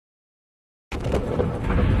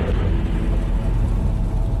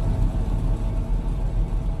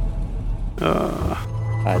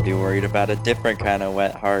I'd be worried about a different kind of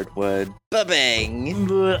wet hardwood. Ba-bang!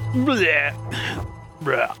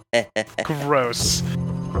 Gross.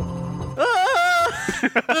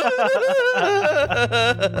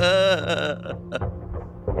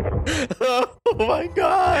 Oh my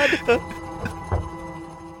god!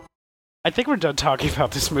 I think we're done talking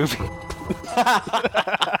about this movie. 2,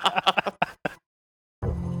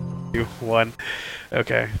 1.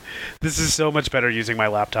 Okay. This is so much better using my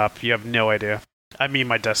laptop. You have no idea. I mean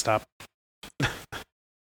my desktop.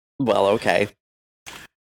 Well, okay.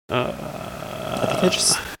 I think I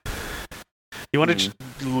just... You want to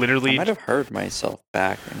literally... I might have heard myself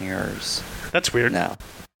back in yours. That's weird. No,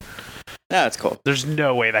 it's cool. There's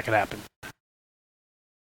no way that could happen.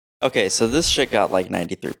 Okay, so this shit got like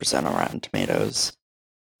 93% on Rotten Tomatoes.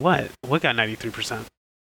 What? What got 93%?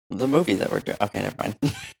 The movie that we're doing. Okay, never mind.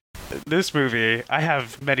 This movie, I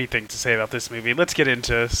have many things to say about this movie. Let's get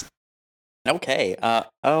into this. Okay.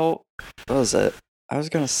 What was it? I was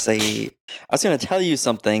gonna tell you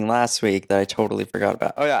something last week that I totally forgot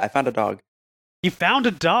about. Oh yeah, I found a dog. You found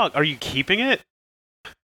a dog. Are you keeping it?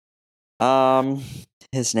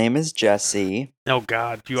 His name is Jesse. Oh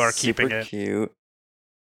God, you are keeping it. Super cute.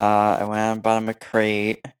 I went out and bought him a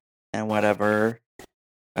crate and whatever.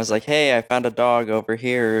 I was like, hey, I found a dog over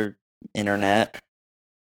here, internet.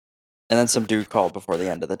 And then some dude called before the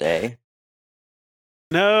end of the day.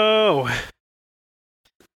 No.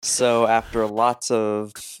 So after lots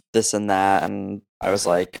of this and that, and I was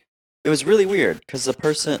like, it was really weird because the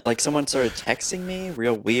person, like someone started texting me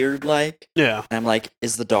real weird, like. Yeah. And I'm like,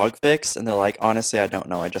 is the dog fixed? And they're like, honestly, I don't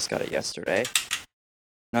know. I just got it yesterday. And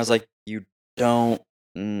I was like, you don't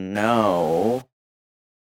know?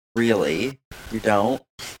 Really? You don't?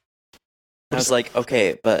 I was like,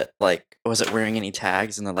 okay, but like, was it wearing any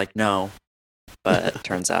tags? And they're like, no. But it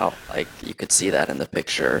turns out, like, you could see that in the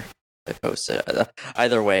picture I posted.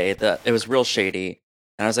 Either way, it was real shady.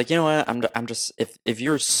 And I was like, you know what? I'm just if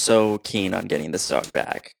you're so keen on getting this dog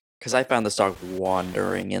back, because I found this dog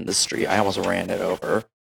wandering in the street. I almost ran it over.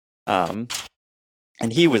 And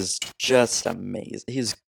he was just amazing.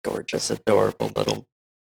 He's gorgeous, adorable little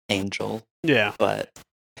angel. Yeah. But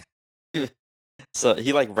so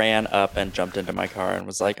he like ran up and jumped into my car and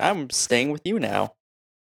was like, I'm staying with you now.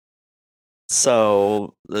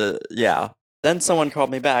 So yeah. Then someone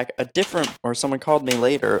called me back, someone called me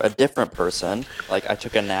later, a different person. Like, I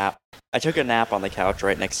took a nap on the couch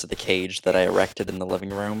right next to the cage that I erected in the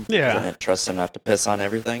living room. Yeah. I didn't trust him enough to piss on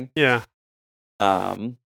everything. Yeah.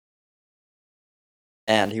 And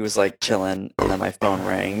he was, like, chilling, and then my phone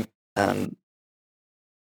rang, and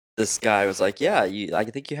this guy was like, yeah, I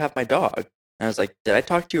think you have my dog. And I was like, did I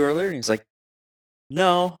talk to you earlier? And he's like,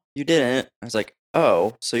 no, you didn't. I was like,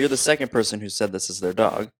 oh, so you're the second person who said this is their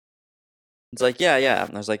dog. It's like, yeah.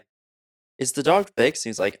 And I was like, is the dog fixed?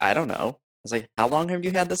 He's like, I don't know. I was like, how long have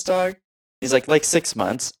you had this dog? He's like 6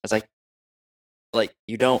 months. I was like,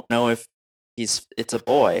 you don't know if it's a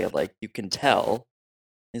boy. Like, you can tell.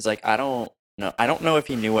 He's like, I don't know. I don't know if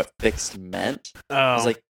he knew what fixed meant. Oh. I was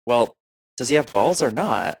like, well, does he have balls or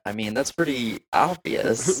not? I mean, that's pretty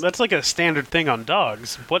obvious. That's like a standard thing on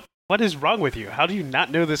dogs. What is wrong with you? How do you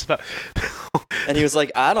not know this about... And he was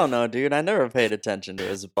like, I don't know, dude. I never paid attention to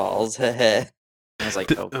his balls. I was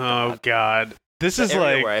like, oh God. This the is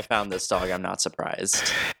area like where I found this dog. I'm not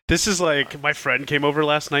surprised. This is like my friend came over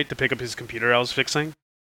last night to pick up his computer I was fixing,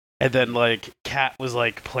 and then like Kat was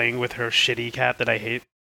like playing with her shitty cat that I hate.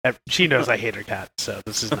 She knows I hate her cat, so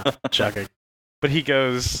this is not shocking. But he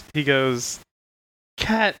goes,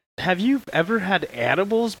 Kat, have you ever had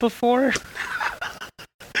animals before?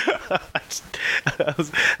 I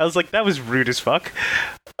was like, that was rude as fuck.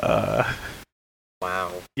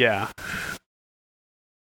 Wow. Yeah.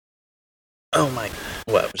 Oh my.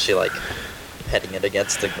 What, was she like petting it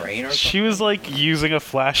against the grain or something? She was like using a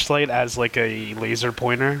flashlight as like a laser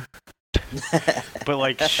pointer. But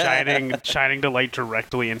like shining the light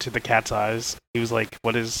directly into the cat's eyes. He was like,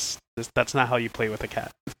 what is this? That's not how you play with a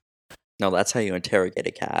cat. No, that's how you interrogate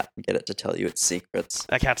a cat and get it to tell you its secrets.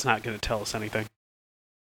 That cat's not going to tell us anything.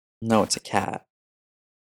 No, it's a cat.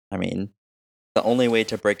 I mean, the only way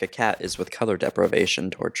to break a cat is with color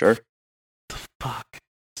deprivation torture. Fuck.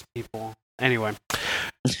 These people. Anyway.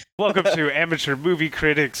 Welcome to Amateur Movie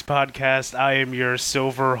Critics Podcast. I am your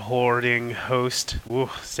silver hoarding host.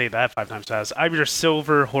 Ooh, say that 5 times fast. I'm your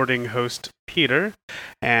silver hoarding host, Peter.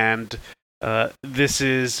 And this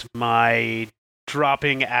is my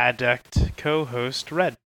dropping addict co-host,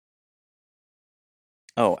 Red.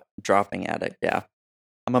 Oh, dropping addict, yeah.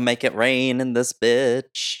 I'm gonna make it rain in this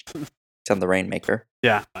bitch. I'm the rainmaker.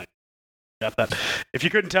 Yeah, I got that. If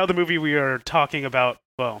you couldn't tell, the movie we are talking about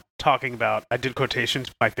talking about, I did quotations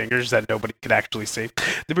with my fingers that nobody could actually see.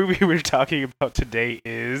 The movie we're talking about today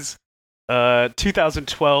is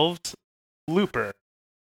 2012's Looper.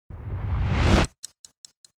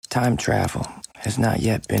 Time travel has not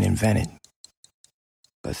yet been invented,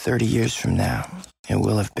 but 30 years from now, it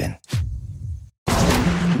will have been.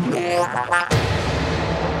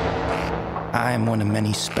 I am one of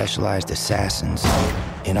many specialized assassins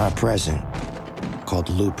in our present called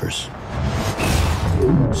loopers.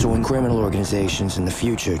 So when criminal organizations in the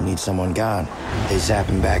future need someone gone, they zap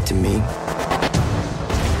him back to me,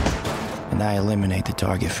 and I eliminate the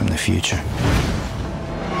target from the future.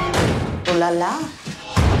 Ooh la la.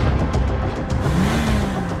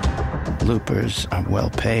 Loopers are well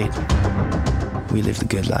paid. We live the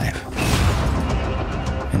good life.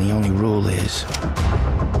 And the only rule is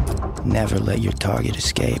never let your target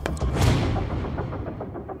escape.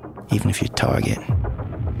 Even if your target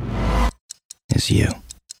is you.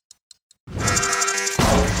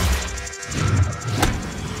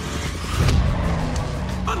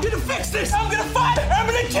 I'm gonna fix this! I'm gonna find him! I'm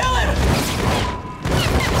gonna kill him!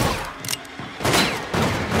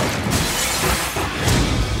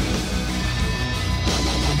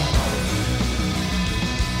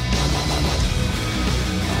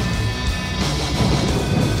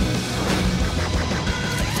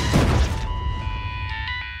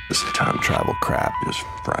 This time travel crap just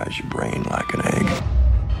fries your brain like an egg.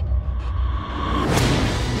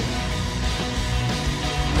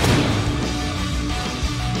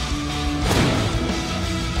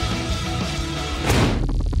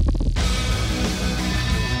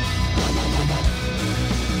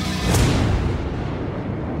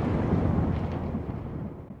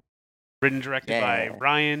 Written and directed by Yeah.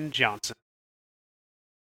 Ryan Johnson.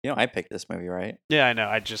 You know, I picked this movie, right? Yeah, I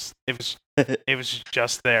know. It was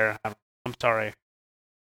just there. I'm sorry.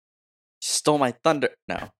 Stole my thunder.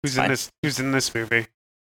 No. Who's it's in fine. this? Who's in this movie?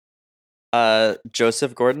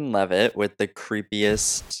 Joseph Gordon-Levitt with the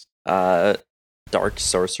creepiest dark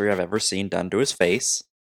sorcery I've ever seen done to his face.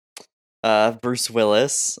 Bruce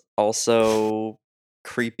Willis, also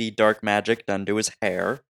creepy dark magic done to his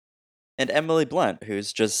hair. And Emily Blunt,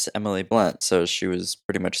 who's just Emily Blunt, so she was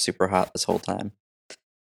pretty much super hot this whole time.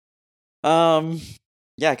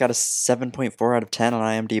 Yeah, I got a 7.4 out of 10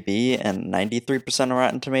 on IMDb and 93% on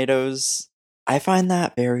Rotten Tomatoes. I find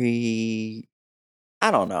that very...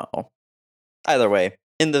 I don't know. Either way,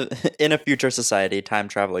 in a future society, time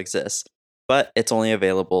travel exists, but it's only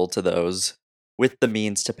available to those with the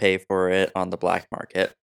means to pay for it on the black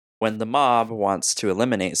market. When the mob wants to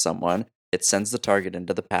eliminate someone, it sends the target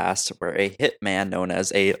into the past, where a hitman known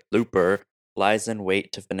as a looper lies in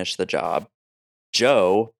wait to finish the job.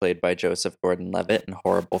 Joe, played by Joseph Gordon-Levitt in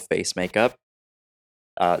horrible face makeup.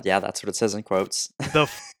 Yeah, that's what it says in quotes.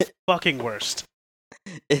 The fucking worst.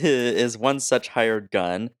 Is one such hired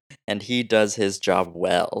gun, and he does his job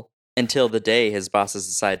well until the day his bosses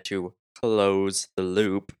decide to close the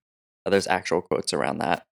loop. There's actual quotes around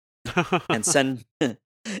that, and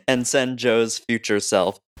send Joe's future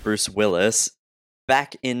self, Bruce Willis,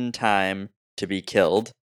 back in time to be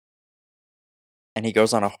killed. And he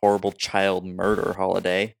goes on a horrible child murder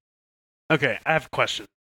holiday. Okay, I have questions.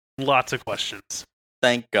 Lots of questions.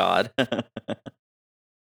 Thank God.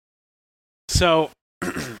 So,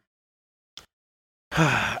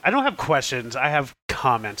 I don't have questions. I have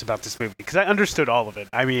comments about this movie because I understood all of it.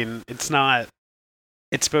 I mean, it's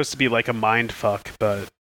supposed to be like a mind fuck, but,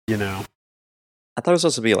 you know. I thought it was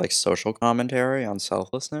supposed to be like social commentary on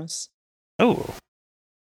selflessness. Oh,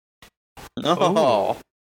 Oh.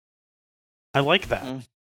 I like that.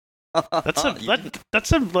 That's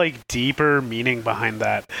some like deeper meaning behind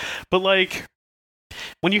that. But like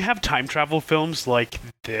when you have time travel films like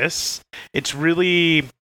this, it's really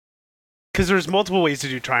because there's multiple ways to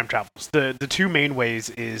do time travels. The two main ways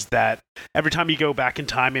is that every time you go back in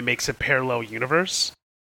time, it makes a parallel universe.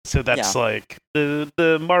 So that's like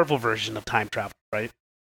the Marvel version of time travel, right?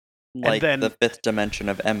 Like then, the fifth dimension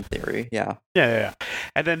of M theory, yeah. Yeah.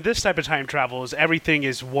 And then this type of time travel is everything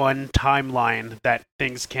is one timeline that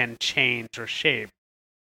things can change or shape.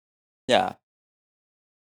 Yeah.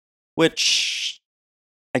 Which,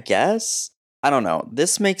 I guess, I don't know.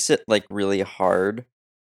 This makes it like really hard.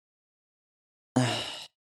 I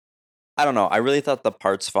don't know. I really thought the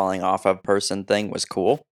parts falling off a person thing was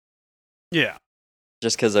cool. Yeah.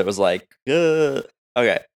 Just because it was like,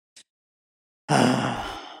 okay.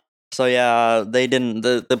 So yeah, they didn't.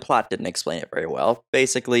 The plot didn't explain it very well.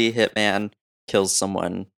 Basically, Hitman kills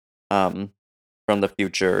someone from the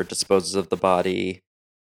future, disposes of the body,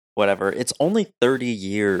 whatever. It's only 30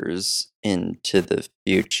 years into the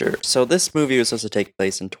future. So this movie was supposed to take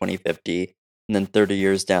place in 2050. And then 30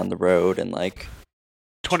 years down the road and like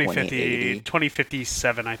 2050,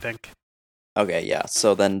 2057, I think. Okay, yeah.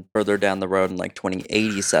 So then further down the road in like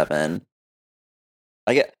 2087,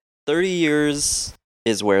 I get 30 years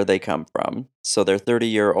is where they come from. So their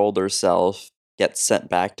 30-year older self gets sent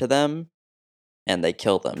back to them and they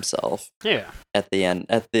kill themselves Yeah. at the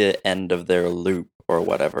end of their loop or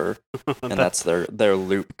whatever. And that's their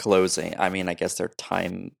loop closing. I mean, I guess their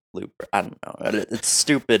time loop. I don't know. It's a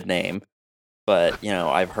stupid name, but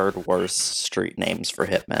I've heard worse street names for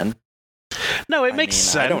hitmen. No, it makes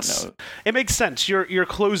sense. I don't know. It makes sense. You're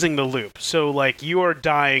closing the loop. So like you are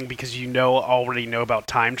dying because you already know about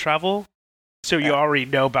time travel. So you already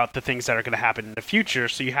know about the things that are going to happen in the future.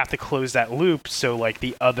 So you have to close that loop so like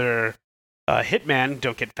the other hitman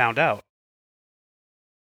don't get found out.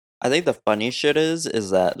 I think the funny shit is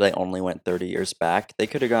that they only went 30 years back. They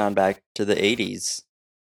could have gone back to the 80s.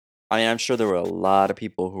 I mean, I'm sure there were a lot of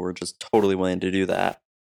people who were just totally willing to do that.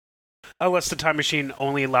 Unless the time machine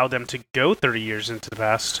only allowed them to go 30 years into the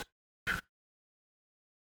past.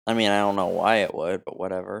 I mean, I don't know why it would, but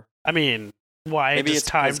whatever. I mean, why Maybe does it's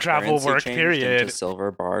time because travel currency work, changed period? into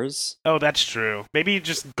silver bars. Oh, that's true. Maybe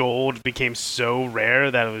just gold became so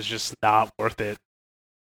rare that it was just not worth it.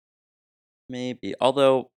 Maybe.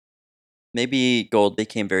 Although, maybe gold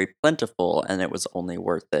became very plentiful and it was only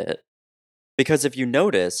worth it. Because if you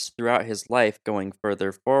notice, throughout his life going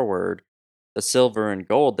further forward, the silver and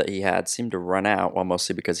gold that he had seemed to run out, well,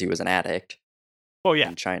 mostly because he was an addict Oh, yeah.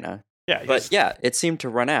 in China. Yeah. But yeah, it seemed to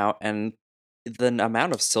run out, and the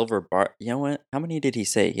amount of silver bar. You know what? How many did he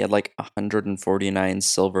say? He had like 149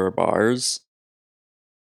 silver bars.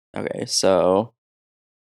 Okay, so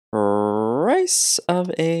price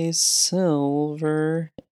of a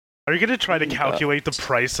silver. Are you going to try to ingot. calculate the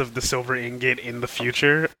price of the silver ingot in the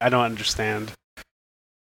future? I don't understand.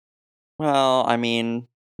 Well, I mean,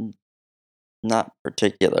 not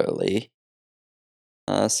particularly.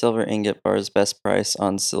 Silver ingot bars, best price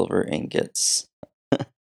on silver ingots.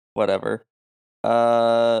 Whatever.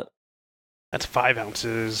 That's 5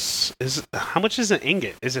 ounces. How much is an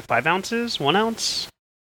ingot? Is it 5 ounces? 1 ounce?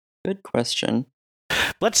 Good question.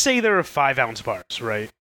 Let's say there are 5 ounce bars, right?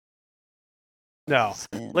 No.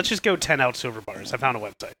 And Let's just go 10 ounce silver bars. I found a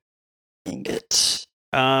website. ingot.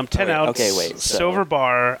 10 wait, ounce okay, wait, so- silver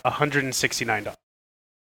bar, $169.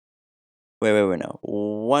 Wait, no.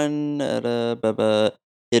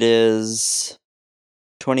 It is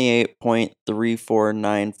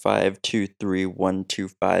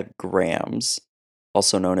 28.349523125 grams,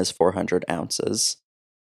 also known as 400 ounces.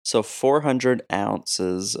 So 400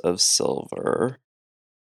 ounces of silver.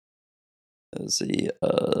 Is the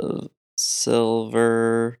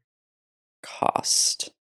silver cost?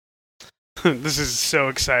 This is so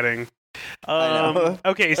exciting. I know.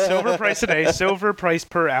 Okay, silver price today. Silver price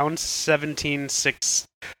per ounce, $17.6.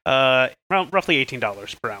 Roughly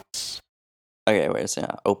 $18 per ounce. Okay, wait a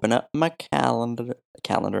second. Open up my calendar,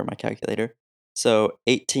 my calculator. So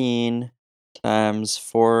 18 times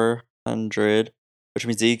 400, which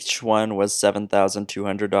means each one was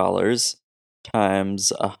 $7,200,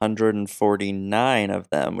 times 149 of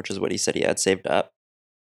them, which is what he said he had saved up.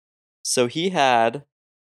 So he had,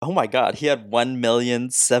 oh my god, he had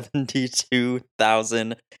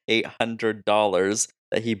 $1,072,800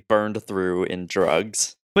 that he burned through in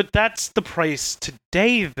drugs. But that's the price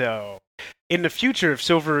today, though. In the future, if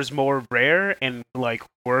silver is more rare and like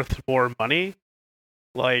worth more money,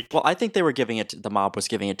 like Well, I think they were giving it. The mob was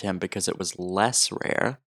giving it to him because it was less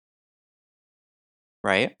rare,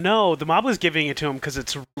 right? no, the mob was giving it to him because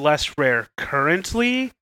it's less rare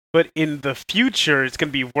currently, but in the future, it's going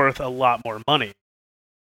to be worth a lot more money.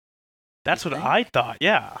 That's what think? I thought.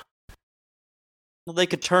 Yeah. Well, they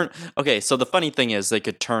could turn. Okay, so the funny thing is, they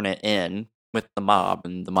could turn it in with the mob,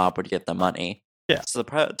 and the mob would get the money. Yeah. So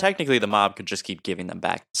technically, the mob could just keep giving them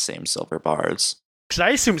back the same silver bars. Because I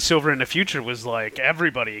assumed silver in the future was like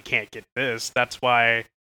everybody can't get this. That's why,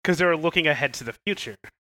 because they were looking ahead to the future.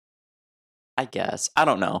 I guess. I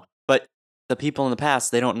don't know. But the people in the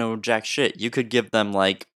past, they don't know jack shit. You could give them,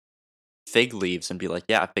 like, fig leaves and be like,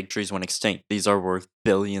 yeah, fig trees went extinct. These are worth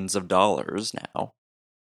billions of dollars now.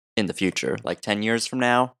 In the future. Like 10 years from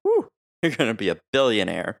now, whew, you're going to be a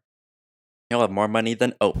billionaire. You'll have more money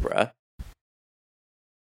than Oprah.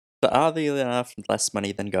 But oddly enough, less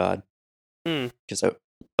money than God. Because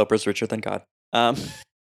Oprah's richer than God.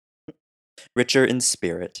 Richer in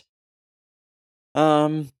spirit.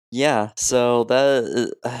 Yeah, so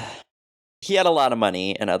that he had a lot of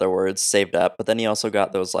money, in other words, saved up, but then he also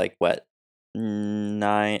got those, like, what,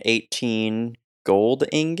 18 gold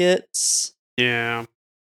ingots? Yeah.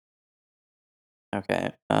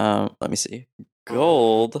 Okay, let me see.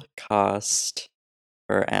 gold cost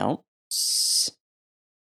per ounce?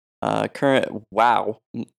 Current wow.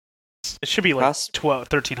 It should be like Cost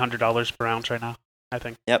 $1,300 per ounce right now, I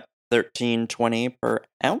think. Yep, 13.20 per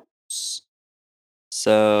ounce.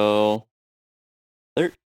 So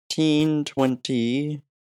 13.20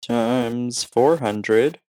 times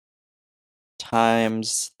 400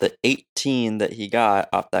 times the 18 that he got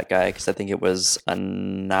off that guy, because I think it was a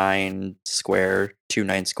 9 square, 2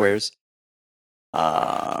 9 squares.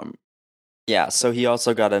 Yeah, so he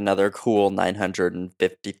also got another cool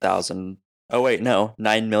 950,000. Oh wait, no,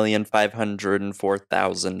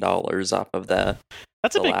 $9,504,000 off of the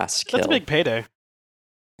last kill. That's a big payday.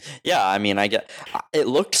 Yeah, I mean, it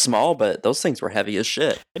looked small, but those things were heavy as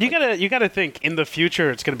shit. And you gotta think in the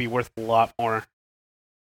future it's gonna be worth a lot more.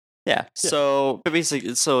 Yeah. So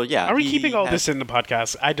basically, yeah. Are we keeping all this in the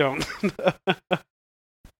podcast? I don't.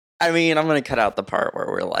 I mean, I'm gonna cut out the part where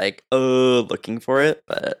we're like, looking for it,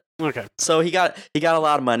 but okay. So he got a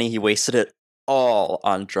lot of money. He wasted it all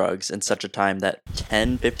on drugs in such a time that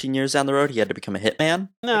 10, 15 years down the road, he had to become a hitman.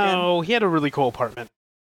 No, he had a really cool apartment.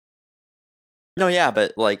 No, yeah,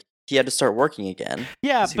 but like he had to start working again.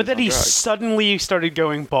 Yeah, but then he suddenly started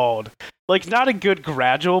going bald. Like not a good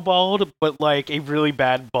gradual bald, but like a really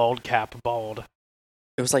bad bald cap bald.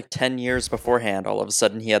 It was like 10 years beforehand. All of a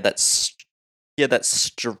sudden, he had that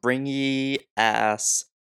stringy ass,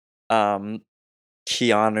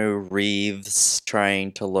 Keanu Reeves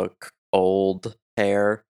trying to look old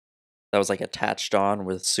hair that was like attached on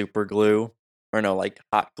with super glue, or no, like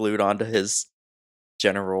hot glued onto his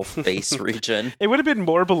general face region. It would have been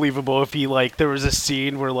more believable if he like there was a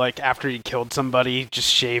scene where like after he killed somebody,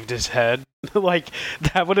 just shaved his head. Like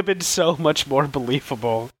that would have been so much more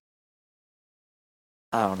believable.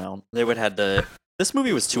 I don't know. They would have to. This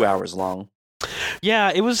movie was 2 hours long.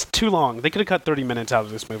 Yeah, it was too long. They could have cut 30 minutes out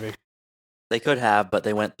of this movie. They could have, but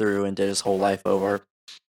they went through and did his whole life over.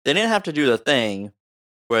 They didn't have to do the thing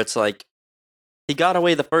where it's like he got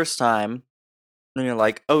away the first time, and you're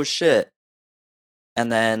like, oh shit.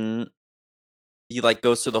 And then he like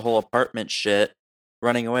goes through the whole apartment shit,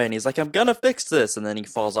 running away, and he's like, I'm gonna fix this, and then he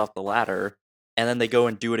falls off the ladder, and then they go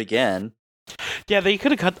and do it again. Yeah, they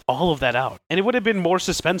could have cut all of that out, and it would have been more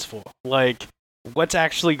suspenseful. Like, what's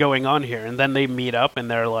actually going on here? And then they meet up, and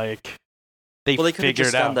they're like, they could have figure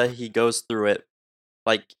just it done out. that he goes through it,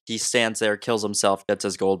 like he stands there, kills himself, gets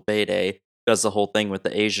his gold payday, does the whole thing with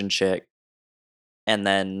the Asian chick, and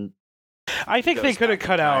then I think they could have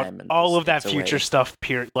cut out all of that future stuff,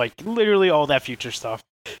 like literally all that future stuff.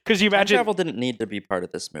 Because you imagine time travel didn't need to be part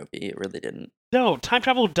of this movie. It really didn't. No, time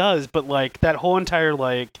travel does, but like that whole entire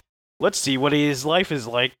like, let's see what his life is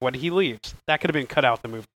like when he leaves. That could have been cut out the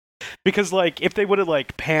movie. Because like if they would have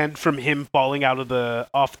like panned from him falling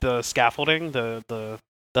off the scaffolding, the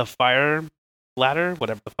fire ladder,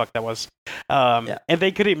 whatever the fuck that was, and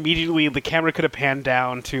they could immediately, the camera could have panned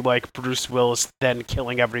down to like Bruce Willis then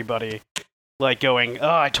killing everybody, like going,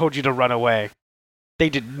 oh, I told you to run away. They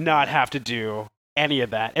did not have to do any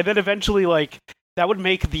of that, and then eventually like that would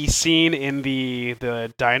make the scene in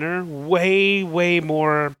the diner way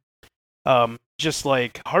more just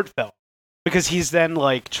like heartfelt, because he's then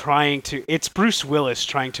like it's Bruce Willis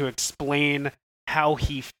trying to explain how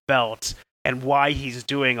he felt and why he's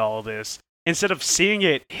doing all this. Instead of seeing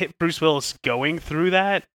it hit Bruce Willis going through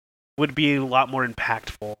that would be a lot more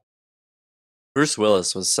impactful. Bruce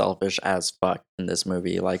Willis was selfish as fuck in this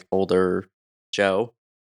movie, like older Joe.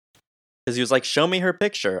 Because he was like, show me her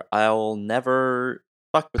picture. I'll never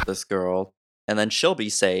fuck with this girl. And then she'll be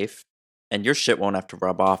safe. And your shit won't have to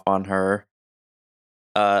rub off on her.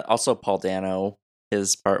 Also, Paul Dano,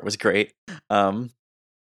 his part was great. But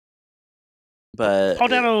Paul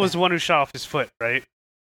Dano was the one who shot off his foot, right?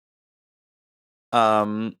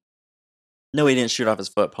 No, he didn't shoot off his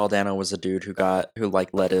foot. Paul Dano was a dude who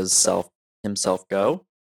let himself go.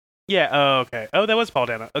 Yeah. Oh, okay. Oh, that was Paul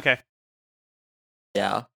Dano. Okay.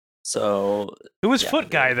 Yeah. So who was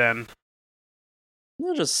Foot Guy then?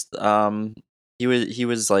 Just he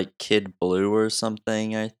was like Kid Blue or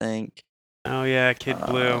something, I think. Oh yeah, Kid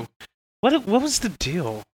Blue. What was the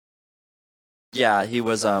deal? Yeah, he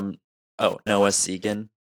was Noah Segan.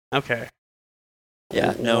 Okay.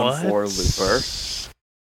 Yeah, known for Looper,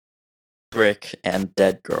 Brick, and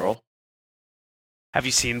Dead Girl. Have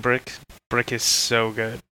you seen Brick? Brick is so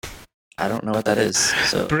good. I don't know what that is.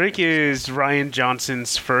 So. Brick is Rian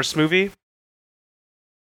Johnson's first movie.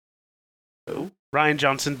 Who? Rian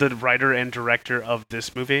Johnson, the writer and director of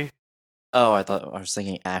this movie. Oh, I was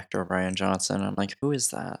thinking actor Rian Johnson. I'm like, who is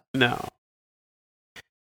that? No.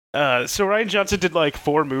 So Ryan Johnson did like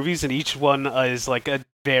 4 movies, and each one is like a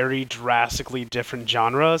very drastically different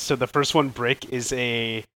genre. So the first one, Brick, is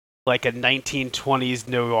a 1920s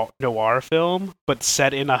noir film, but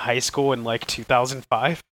set in a high school in like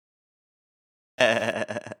 2005.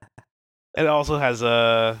 It also has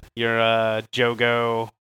your Jogo,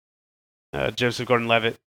 Joseph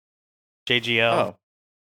Gordon-Levitt, JGL. Oh.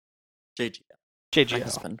 JGL. My JGL.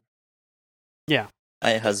 husband. Yeah.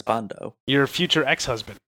 My husbando. Your future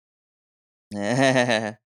ex-husband.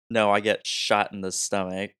 No, I get shot in the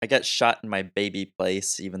stomach. I get shot in my baby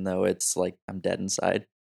place, even though it's like I'm dead inside.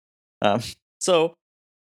 So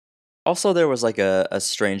also there was like a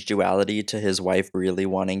strange duality to his wife really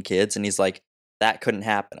wanting kids, and he's like, that couldn't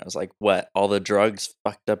happen. I was like, what? All the drugs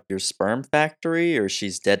fucked up your sperm factory, or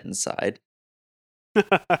she's dead inside?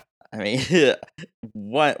 I mean,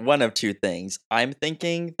 one of two things. I'm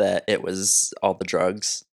thinking that it was all the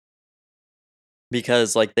drugs.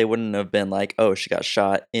 Because, like, they wouldn't have been like, oh, she got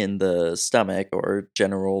shot in the stomach or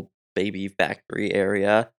general baby factory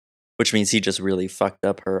area, which means he just really fucked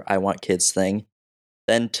up her I want kids thing.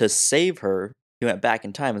 Then to save her, he went back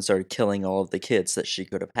in time and started killing all of the kids that she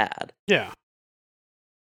could have had. Yeah.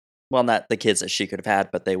 Well, not the kids that she could have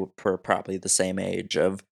had, but they were probably the same age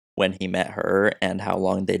of when he met her and how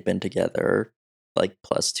long they'd been together, like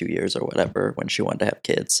plus 2 years or whatever, when she wanted to have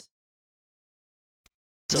kids.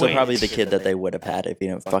 So Wait. probably the kid that they would have had if he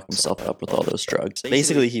didn't fuck himself up with all those drugs.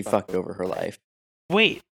 Basically, he fucked over her life.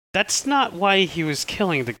 Wait, that's not why he was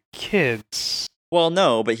killing the kids. Well,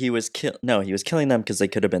 no, but he was killing them because they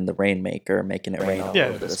could have been the Rainmaker, making it rain all Yeah.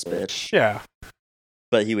 over this bitch. Yeah.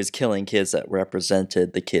 But he was killing kids that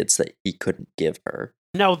represented the kids that he couldn't give her.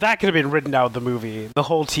 No, that could have been written out of the movie. The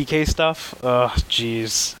whole TK stuff. Ugh,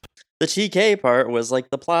 jeez. The TK part was like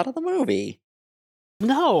the plot of the movie.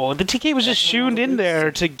 No, the TK was just shooned in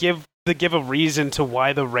there to give a reason to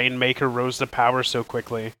why the Rainmaker rose to power so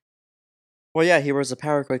quickly. Well, yeah, he rose to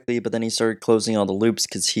power quickly, but then he started closing all the loops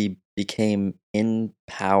because he became in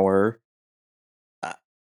power.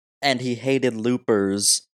 And he hated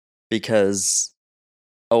loopers because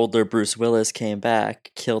older Bruce Willis came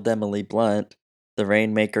back, killed Emily Blunt, the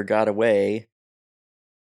Rainmaker got away.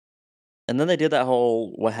 And then they did that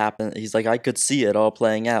whole what happened. He's like, I could see it all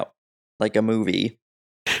playing out like a movie.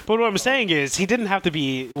 But what I'm saying is, he didn't have to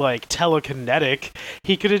be, like, telekinetic.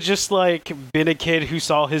 He could have just, like, been a kid who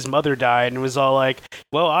saw his mother die and was all like,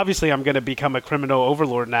 well, obviously I'm going to become a criminal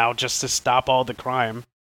overlord now just to stop all the crime.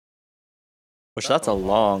 Which that's a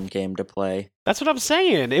long game to play. That's what I'm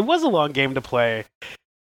saying. It was a long game to play.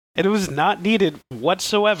 And it was not needed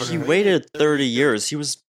whatsoever. He waited 30 years. He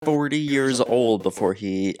was 40 years old before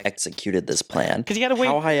he executed this plan. 'Cause he had to wait-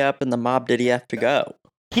 How high up in the mob did he have to go?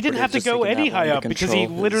 He didn't Or have to just go taking any that long high to up because he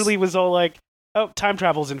control his- literally was all like, oh, time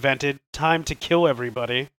travel's invented. Time to kill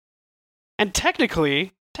everybody. And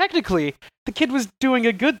technically, the kid was doing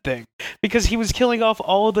a good thing because he was killing off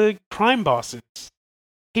all the crime bosses.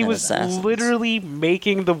 He And was assassins. literally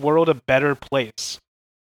making the world a better place.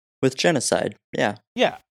 With genocide, yeah.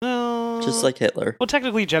 Yeah. Just like Hitler. Well,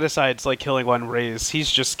 technically, genocide's like killing one race. He's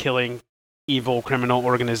just killing evil criminal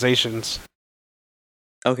organizations.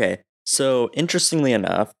 Okay, so interestingly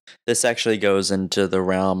enough, this actually goes into the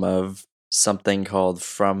realm of something called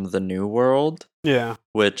From the New World, Yeah.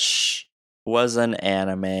 which was an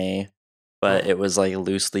anime, but it was like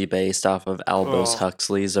loosely based off of Aldous Oh.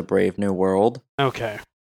 Huxley's A Brave New World. Okay.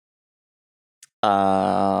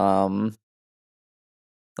 Let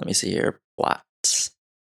me see here. Plot.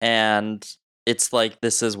 And it's like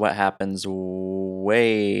this is what happens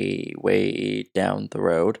way, way down the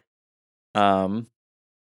road. Okay,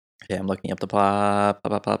 I'm looking up the plot.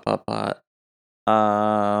 What's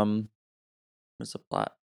the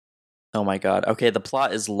plot? Oh my god. Okay, the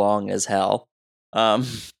plot is long as hell. Let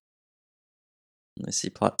me see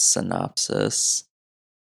plot synopsis.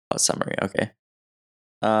 Plot summary, okay.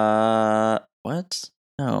 What?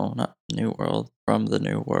 No, not New World. From the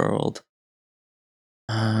New World.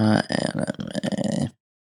 Anime.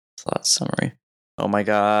 Plot summary. Oh my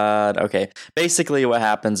god. Okay. Basically what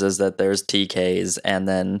happens is that there's TKs and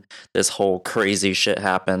then this whole crazy shit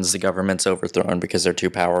happens. The government's overthrown because they're too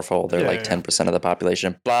powerful. They're like 10% of the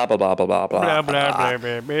population. Blah blah blah blah blah blah. Blah, blah, blah,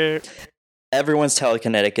 blah, blah. Everyone's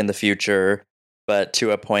telekinetic in the future, but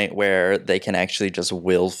to a point where they can actually just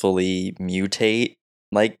willfully mutate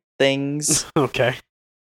like things. Okay.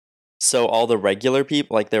 So all the regular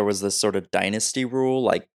people, like there was this sort of dynasty rule,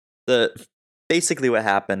 like basically what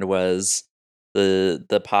happened was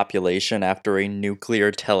the population after a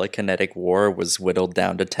nuclear telekinetic war was whittled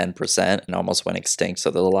down to 10% and almost went extinct. So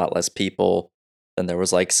there's a lot less people. Then there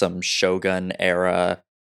was like some shogun era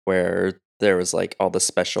where there was like all the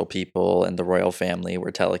special people and the royal family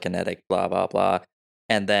were telekinetic, blah blah blah,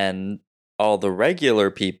 and then all the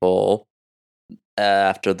regular people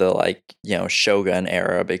after the like Shogun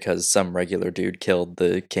era because some regular dude killed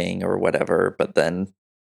the king or whatever, but then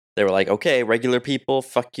they were like, okay, regular people,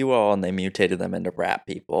 fuck you all, and they mutated them into rat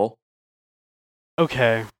people.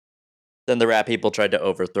 Okay. Then the rat people tried to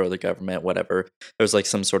overthrow the government, whatever. There was like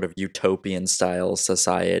some sort of utopian style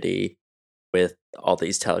society with all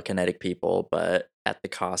these telekinetic people, but at the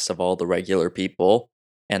cost of all the regular people.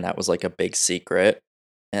 And that was like a big secret.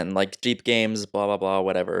 And like deep games, blah, blah, blah,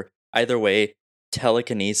 whatever. Either way,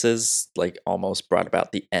 telekinesis like almost brought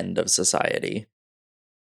about the end of society.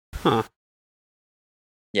 Huh.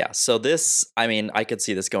 Yeah, so this, I mean, I could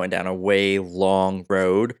see this going down a way long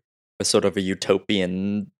road with sort of a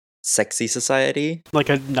utopian sexy society. Like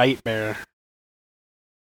a nightmare.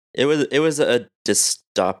 It was a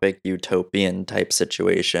dystopic utopian type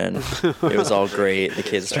situation. It was all great. The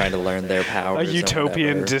kids trying to learn their powers. A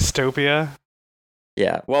utopian dystopia.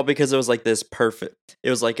 Yeah, well, because it was like this perfect. It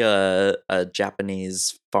was like a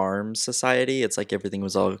Japanese farm society. It's like everything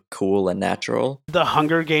was all cool and natural. The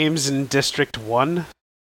Hunger Games in District 1?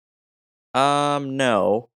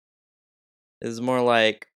 No. It's more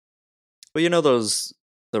like, well,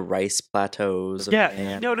 the rice plateaus.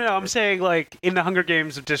 Yeah, no, I'm saying like in the Hunger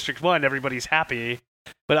Games of District 1, everybody's happy,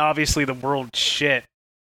 but obviously the world's shit.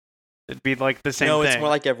 It'd be like the same thing. No, it's more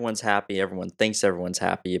like everyone's happy. Everyone thinks everyone's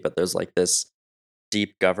happy, but there's like this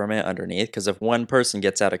deep government underneath. Because if one person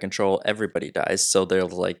gets out of control, everybody dies. So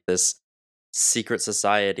there's like this secret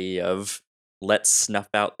society of let's snuff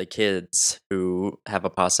out the kids who have a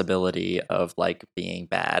possibility of like being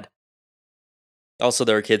bad. Also,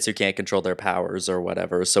 there are kids who can't control their powers or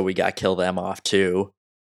whatever, so we gotta kill them off too,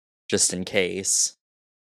 just in case.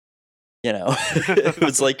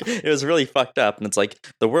 It was really fucked up, and it's like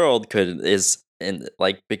the world because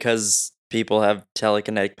people have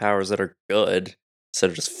telekinetic powers that are good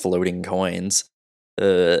instead of just floating coins.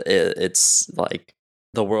 It's like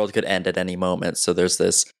the world could end at any moment. So there's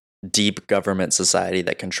this deep government society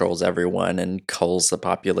that controls everyone and culls the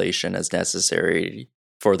population as necessary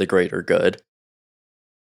for the greater good.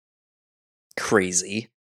 Crazy.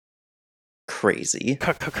 Crazy.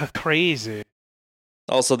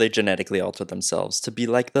 Also, they genetically alter themselves to be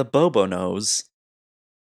like the Bobonos.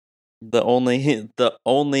 The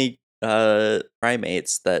only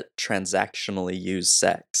primates that transactionally use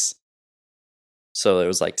sex. So it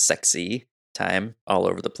was like sexy time all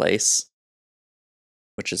over the place,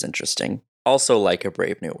 which is interesting. Also, like a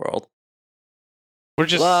Brave New World. We're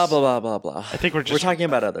just blah blah blah blah blah. I think we're talking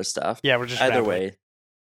about other stuff. Yeah, we're just either way.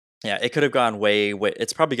 Yeah, it could have gone way.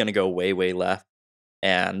 It's probably going to go way left,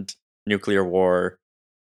 and nuclear war,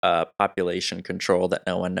 population control that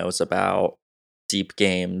no one knows about, deep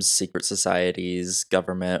games, secret societies,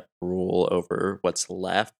 government rule over what's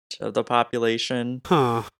left of the population.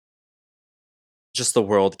 Huh. Just the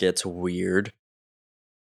world gets weird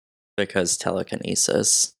because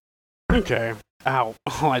telekinesis. Okay. Ow.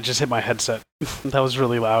 Oh, I just hit my headset. That was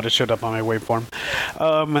really loud. It showed up on my waveform.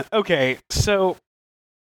 Okay, so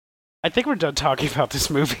I think we're done talking about this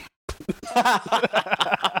movie.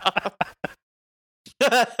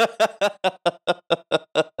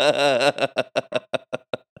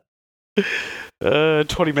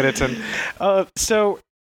 20 minutes in. So,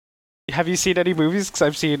 have you seen any movies? Because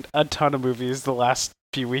I've seen a ton of movies the last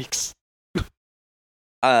few weeks.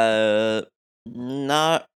 Not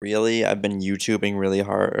really. I've been YouTubing really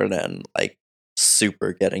hard and like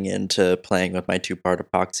super getting into playing with my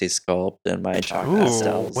 2-part epoxy sculpt and my chalk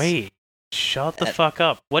pastels. Wait. Shut the fuck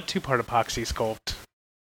up. What 2-part epoxy sculpt?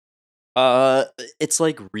 It's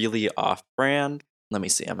like really off-brand. Let me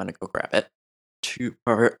see. I'm gonna go grab it.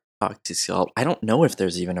 2-part epoxy sculpt. I don't know if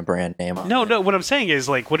there's even a brand name on it. No. What I'm saying is,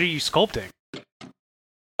 like, what are you sculpting?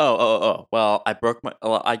 Oh. Well, I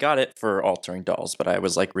got it for altering dolls, but I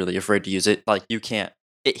was like really afraid to use it. Like you can't.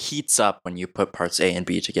 It heats up when you put parts A and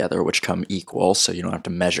B together, which come equal, so you don't have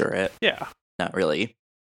to measure it. Yeah. Not really.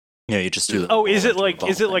 You just do. Is it like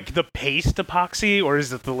the paste epoxy or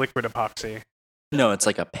is it the liquid epoxy? No, it's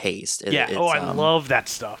like a paste. I love that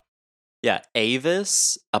stuff. Yeah,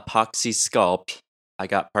 Avis epoxy sculpt. I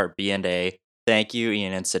got part B and A. Thank you,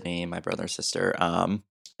 Ian and Sydney, my brother and sister.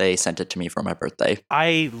 They sent it to me for my birthday.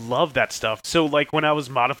 I love that stuff. So, like, when I was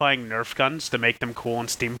modifying Nerf guns to make them cool and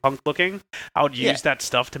steampunk looking, I would use that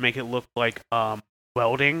stuff to make it look like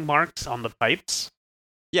welding marks on the pipes.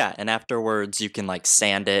 Yeah, and afterwards you can like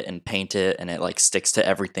sand it and paint it, and it like sticks to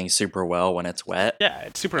everything super well when it's wet. Yeah,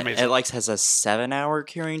 it's super amazing. It like has a 7-hour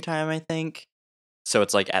curing time, I think. So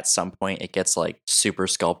it's like at some point it gets like super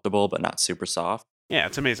sculptable, but not super soft. Yeah,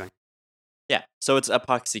 it's amazing. Yeah, so it's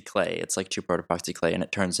epoxy clay. It's like two-part epoxy clay, and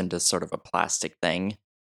it turns into sort of a plastic thing.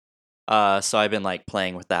 So I've been like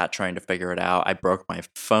playing with that, trying to figure it out. I broke my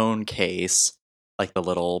phone case, like the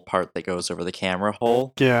little part that goes over the camera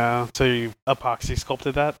hole. Yeah. So you epoxy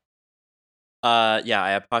sculpted that? Yeah,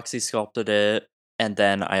 I epoxy sculpted it, and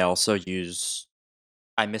then I also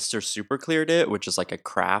I Mr. Super cleared it, which is like a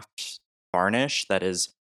craft varnish that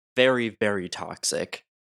is very, very toxic.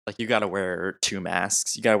 Like you gotta wear 2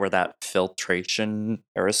 masks. You gotta wear that filtration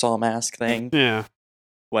aerosol mask thing. Yeah.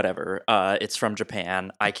 Whatever. It's from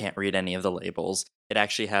Japan. I can't read any of the labels. It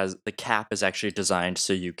actually has the cap is actually designed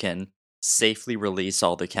so you can safely release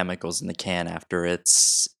all the chemicals in the can after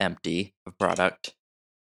it's empty of product.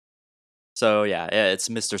 So yeah, it's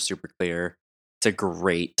Mr. Super Clear. It's a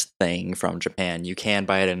great thing from Japan. You can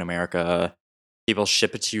buy it in America. People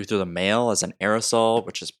ship it to you through the mail as an aerosol,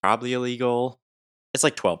 which is probably illegal. It's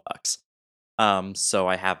like $12. So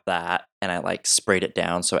I have that, and I like sprayed it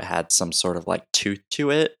down so it had some sort of like tooth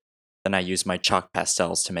to it. Then I used my chalk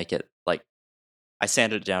pastels to make it like I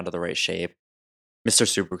sanded it down to the right shape. Mr.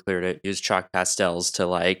 Super cleared it, used chalk pastels to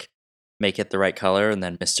like make it the right color, and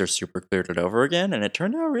then Mr. Super cleared it over again, and it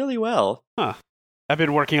turned out really well. I've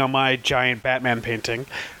been working on my giant Batman painting,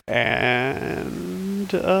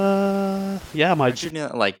 and yeah, my Aren't you doing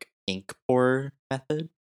that, like ink pour method?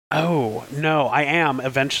 Oh, no, I am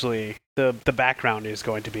eventually. The background is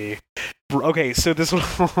going to be okay, so this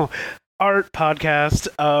little art podcast.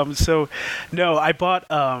 So no, I bought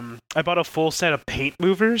a full set of paint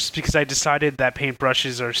movers because I decided that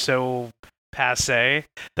paintbrushes are so passe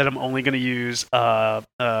that I'm only going to use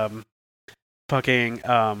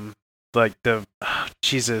like the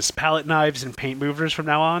Jesus, palette knives and paint movers from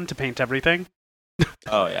now on to paint everything.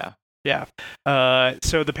 Oh yeah. Yeah.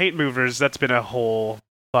 So the paint movers, that's been a whole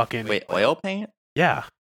fucking Wait, oil paint? Yeah.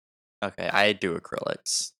 Okay, I do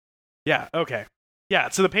acrylics. Yeah, okay. Yeah,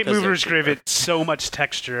 so the paint 'Cause they're movers give cheaper. it so much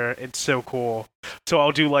texture. It's so cool. So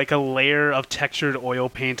I'll do like a layer of textured oil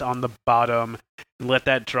paint on the bottom, and let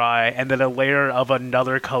that dry, and then a layer of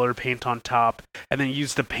another color paint on top, and then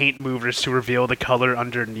use the paint movers to reveal the color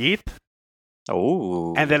underneath.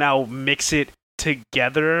 Oh. And then I'll mix it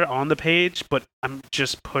together on the page, but I'm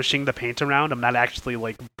just pushing the paint around. I'm not actually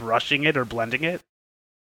like brushing it or blending it.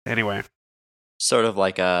 Anyway. Sort of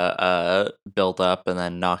like a build up and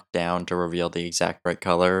then knock down to reveal the exact right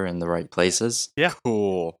color in the right places. Yeah.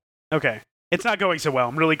 Cool. Okay. It's not going so well.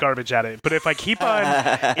 I'm really garbage at it. But if I keep on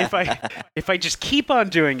if I just keep on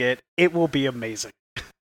doing it, it will be amazing.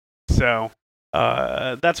 So,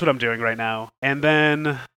 that's what I'm doing right now. And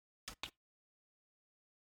then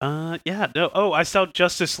I saw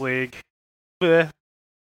Justice League. Bleh.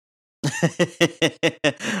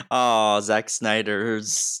 Oh, Zack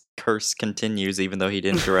Snyder's curse continues even though he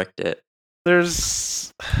didn't direct it.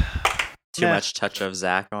 There's Too Meh. much touch of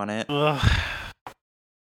Zack on it. Ugh.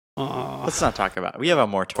 Let's not talk about it. We have a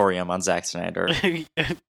moratorium on Zack Snyder.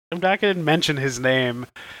 I'm not going to mention his name.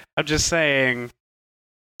 I'm just saying,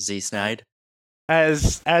 Z Snide.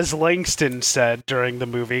 as Langston said during the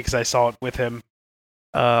movie, because I saw it with him.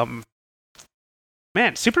 Man,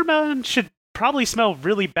 Superman should probably smell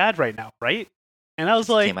really bad right now, right? And I was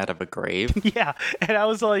like, Came out of a grave. yeah. And I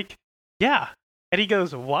was like, yeah. And he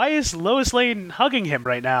goes, why is Lois Lane hugging him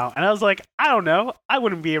right now? And I was like, I don't know. I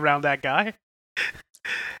wouldn't be around that guy.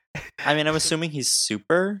 I mean, I'm assuming he's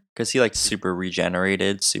super because he like super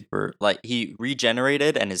regenerated, he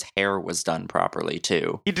regenerated and his hair was done properly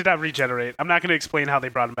too. He did not regenerate. I'm not going to explain how they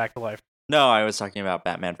brought him back to life. No, I was talking about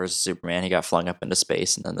Batman versus Superman. He got flung up into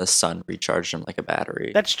space and then the sun recharged him like a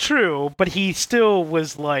battery. That's true, but he still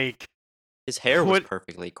was like, His hair was What-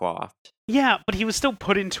 perfectly coiffed. yeah, but he was still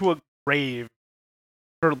put into a grave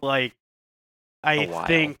for like, I while.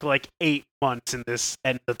 think like 8 months in this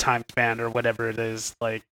end of the time span or whatever it is.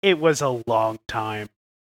 Like, it was a long time.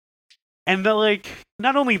 And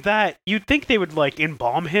not only that, you'd think they would like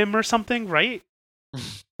embalm him or something, right?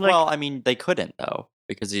 Well, I mean, they couldn't though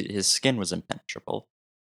because his skin was impenetrable.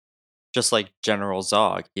 Just like General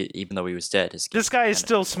Zog, even though he was dead, his skin This guy is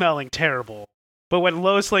still smelling terrible. But when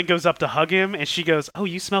Lois Lane goes up to hug him and she goes, "Oh,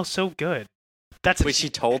 you smell so good." Wait, she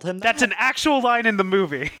told him that? That's an actual line in the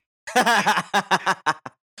movie.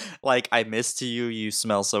 Like, I missed you, you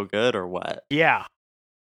smell so good, or what? Yeah.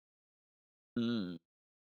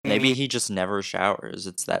 Maybe he just never showers.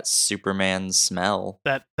 It's that Superman smell.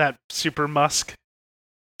 That super musk.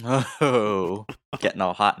 Oh, getting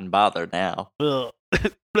all hot and bothered now. Ugh.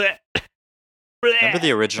 Remember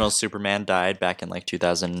the original Superman died back in like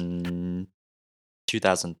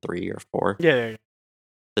 2003 or 4? Yeah.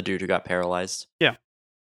 The dude who got paralyzed. Yeah.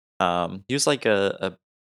 He was like a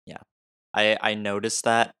I noticed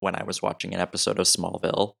that when I was watching an episode of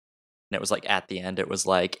Smallville, and it was like at the end, it was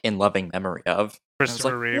like in loving memory of and I was Christopher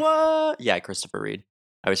like, Reeve. What? Yeah, Christopher Reed.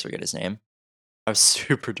 I always forget his name. I was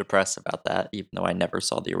super depressed about that, even though I never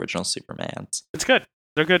saw the original Supermans. It's good.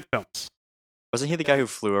 They're good films. Wasn't he the guy who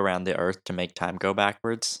flew around the Earth to make time go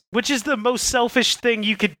backwards? Which is the most selfish thing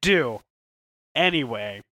you could do.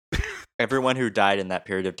 Anyway. Everyone who died in that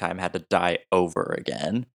period of time had to die over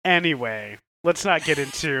again. Anyway, let's not get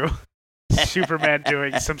into Superman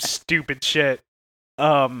doing some stupid shit.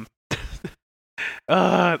 It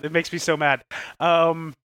makes me so mad.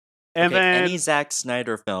 And then any Zack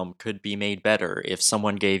Snyder film could be made better if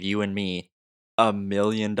someone gave you and me $1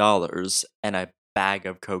 million and a bag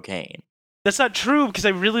of cocaine. that's not true because I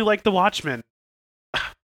really like The Watchmen.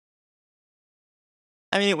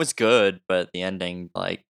 I mean, it was good, but the ending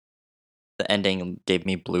gave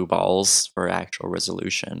me blue balls for actual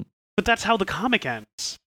resolution. But that's how the comic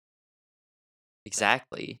ends.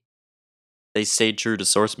 Exactly. They stayed true to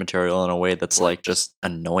source material in a way that's like just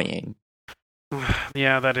annoying.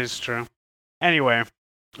 Yeah, that is true. Anyway.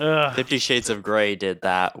 50 Shades of Grey did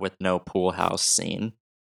that with no pool house scene.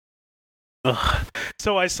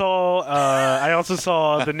 So I also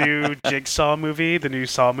saw the new Jigsaw movie, the new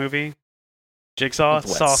Saw movie. Jigsaw? What,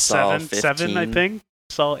 Saw Saw 7, I 15? think.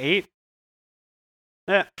 Saw 8.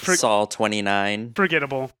 Saw 29.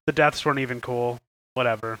 Forgettable. The deaths weren't even cool.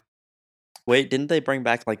 Whatever. Wait, didn't they bring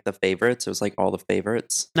back like the favorites? It was like all the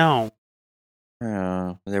favorites. No.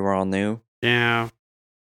 They were all new. Yeah.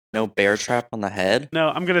 No bear trap on the head. No,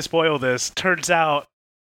 I'm going to spoil this. Turns out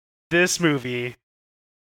this movie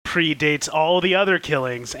predates all the other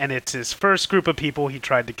killings, and it's his first group of people he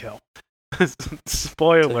tried to kill.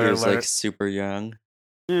 Spoiler So he was alert. like super young.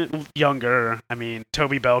 Younger. I mean,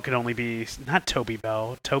 Toby Bell can only be... Not Toby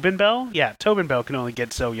Bell. Tobin Bell? Yeah, Tobin Bell can only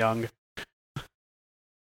get so young.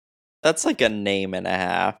 That's like a name and a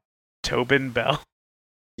half. Tobin Bell?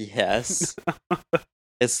 Yes.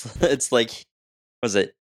 It's like, was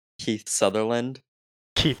it Keith Sutherland?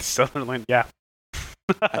 Keith Sutherland, yeah.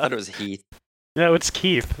 I thought it was Heath. No, it's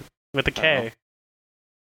Keith with a K.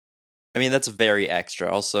 I mean, that's very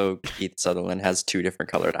extra. Also, Keith Sutherland has 2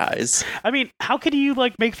 different colored eyes. I mean, how could you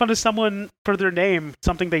like make fun of someone for their name,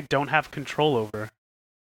 something they don't have control over?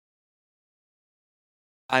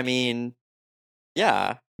 I mean,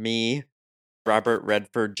 yeah, me, Robert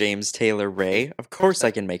Redford, James Taylor Ray. Of course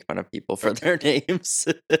I can make fun of people for their names.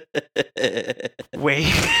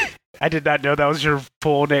 Wait, I did not know that was your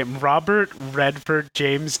full name. Robert Redford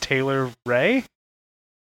James Taylor Ray?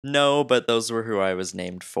 No, but those were who I was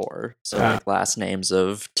named for. So like last names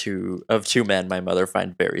of two men my mother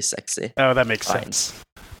find very sexy. Oh, that makes Fine. sense.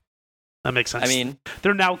 That makes sense. I mean,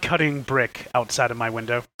 they're now cutting brick outside of my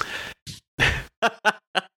window.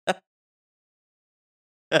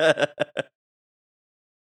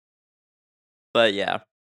 but yeah.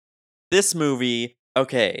 This movie, he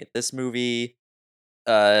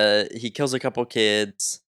kills a couple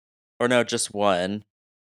kids. Or no, just one.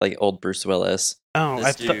 Like old Bruce Willis. Oh,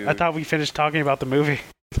 I dude- thought we finished talking about the movie.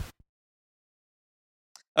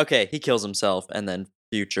 Okay, he kills himself, and then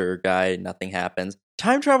future guy, nothing happens.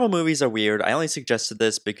 Time travel movies are weird. I only suggested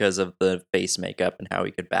this because of the face makeup and how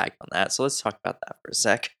he could bag on that. So let's talk about that for a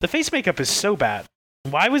sec. The face makeup is so bad.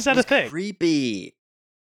 Why was that a thing? Creepy.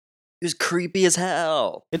 It was creepy as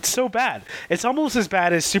hell. It's so bad. It's almost as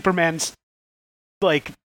bad as Superman's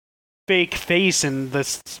like fake face in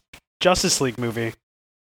this Justice League movie.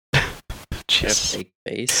 Jesus. Fake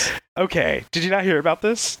face. Okay, did you not hear about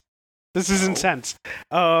this? This is No. intense.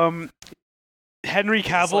 Henry Is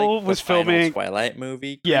this Cavill like the was final filming. Twilight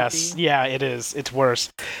movie. Yes, creepy? yeah, it is. It's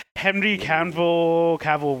worse. Henry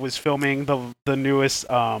Cavill was filming the newest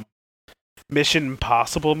Mission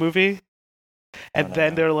Impossible movie. And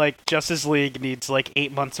then they're like, Justice League needs like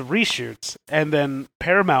 8 months of reshoots. And then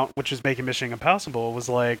Paramount, which was making Mission Impossible, was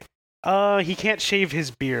like, he can't shave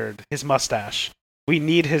his beard, his mustache. We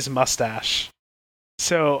need his mustache.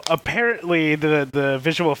 So apparently the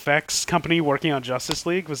visual effects company working on Justice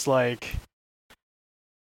League was like,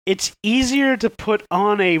 it's easier to put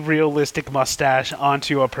on a realistic mustache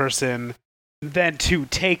onto a person than to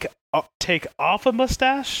take off a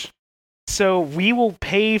mustache. So we will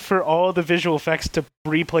pay for all the visual effects to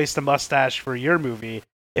replace the mustache for your movie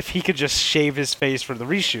if he could just shave his face for the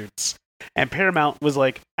reshoots. And Paramount was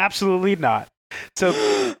like, absolutely not.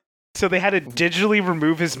 So they had to digitally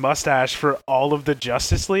remove his mustache for all of the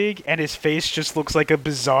Justice League, and his face just looks like a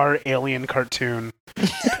bizarre alien cartoon.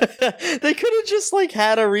 They could have just like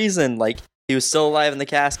had a reason. Like he was still alive in the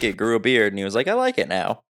casket, grew a beard, and he was like, I like it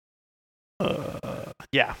now.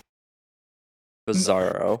 Yeah.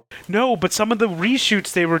 Bizarro. No, but some of the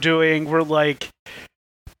reshoots they were doing were like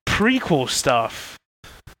prequel stuff.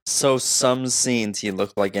 So some scenes he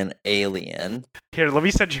looked like an alien. Here, let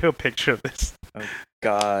me send you a picture of this.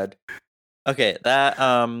 God. Okay, that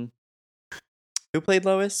who played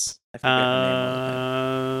Lois? I forget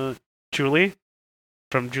her name. Julie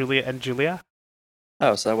from Julia and Julia.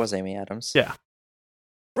 Oh, so that was Amy Adams. Yeah.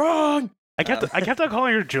 Wrong. I kept on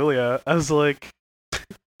calling her Julia. I was like,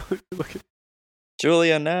 look at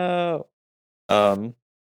Julia, no. But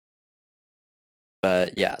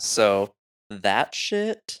yeah, so that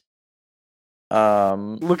shit.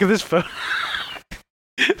 look at this photo.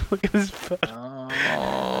 Look at this photo.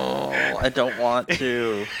 Oh, I don't want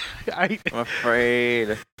to. I'm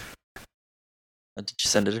afraid. Did you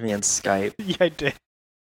send it to me on Skype? Yeah, I did.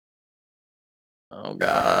 Oh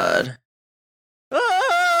God.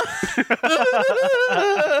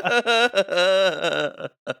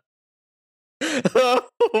 Oh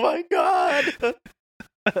my God.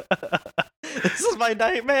 This is my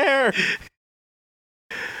nightmare.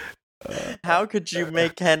 How could you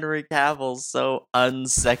make Henry Cavill so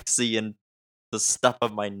unsexy and the stuff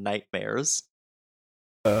of my nightmares?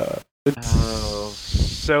 It's Oh.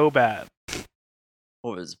 so bad.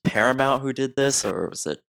 What was it, Paramount who did this, or was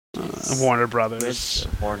it Warner Brothers.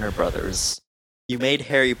 Warner Brothers? You made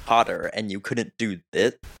Harry Potter and you couldn't do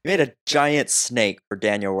this. You made a giant snake for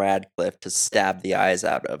Daniel Radcliffe to stab the eyes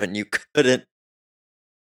out of, and you couldn't.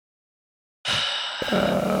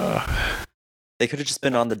 They could have just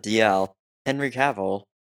been on the DL. Henry Cavill,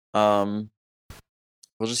 we'll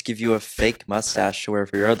just give you a fake mustache to wear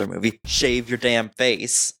for your other movie. Shave your damn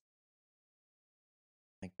face.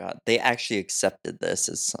 My God, they actually accepted this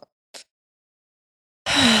as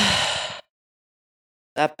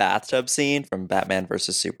that bathtub scene from Batman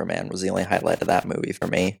vs Superman was the only highlight of that movie for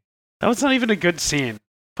me. That was not even a good scene.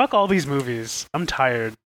 Fuck all these movies. I'm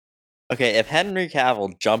tired. Okay, if Henry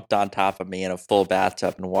Cavill jumped on top of me in a full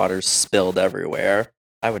bathtub and water spilled everywhere,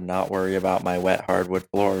 I would not worry about my wet hardwood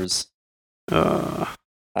floors.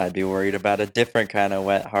 I'd be worried about a different kind of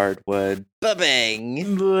wet hardwood.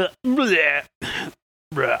 Ba-bang!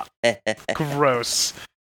 Gross.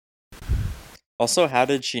 Also, how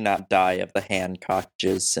did she not die of the Hancock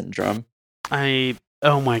jizz syndrome?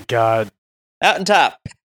 Oh my God. Out and top!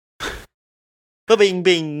 Ba-bing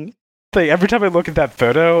bing! Like, every time I look at that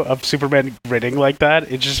photo of Superman grinning like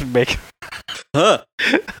that, it just makes... Huh!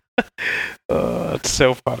 It's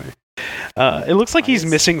so funny. It looks like he's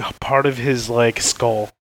missing part of his, like, skull.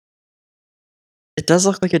 It does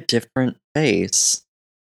look like a different face.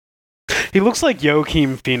 He looks like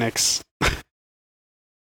Joaquin Phoenix.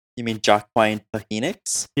 You mean Joaquin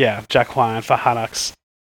Phoenix? Yeah, Joaquin Phoenix.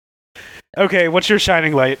 Okay, what's your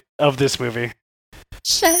shining light of this movie?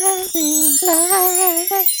 Shining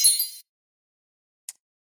light.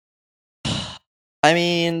 I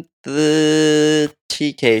mean, the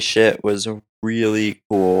TK shit was really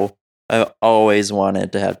cool. I've always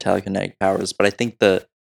wanted to have telekinetic powers, but I think the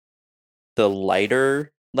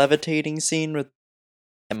lighter levitating scene with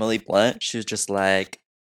Emily Blunt, she was just like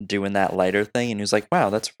doing that lighter thing, and he was like, "Wow,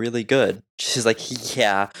 that's really good." She's like,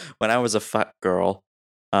 "Yeah, when I was a fuck girl,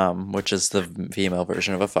 which is the female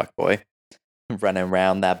version of a fuck boy, running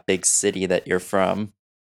around that big city that you're from,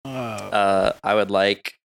 I would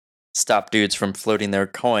like stop dudes from floating their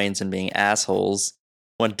coins and being assholes."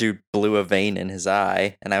 One dude blew a vein in his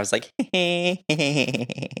eye, and I was like,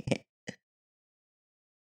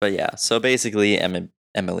 But yeah, so basically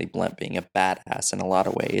Emily Blunt being a badass in a lot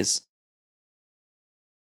of ways.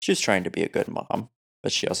 She was trying to be a good mom,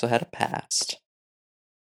 but she also had a past.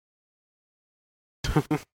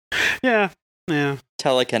 Yeah.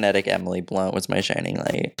 Telekinetic Emily Blunt was my shining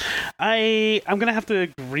light. I'm gonna have to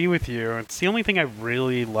agree with you. It's the only thing I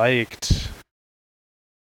really liked.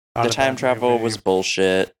 The time travel was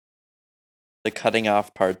bullshit. The cutting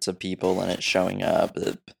off parts of people and it showing up.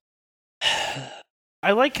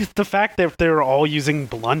 I like the fact that they were all using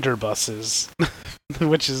blunderbusses,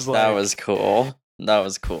 which is like... That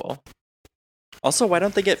was cool. Also, why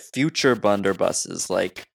don't they get future blunderbusses?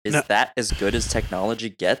 Like, is that as good as technology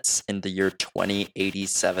gets in the year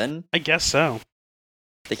 2087? I guess so.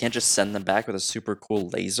 They can't just send them back with a super cool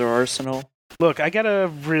laser arsenal? Look, I got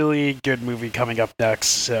a really good movie coming up next,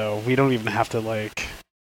 so we don't even have to, like...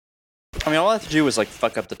 I mean, all I have to do is, like,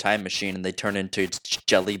 fuck up the time machine and they turn into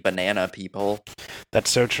jelly banana people. That's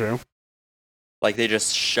so true. Like, they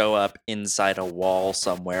just show up inside a wall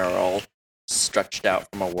somewhere all stretched out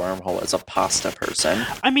from a wormhole as a pasta person.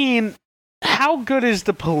 I mean, how good is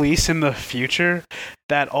the police in the future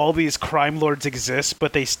that all these crime lords exist,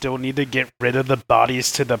 but they still need to get rid of the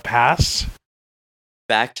bodies to the past?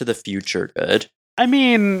 Back to the Future good? I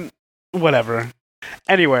mean, whatever.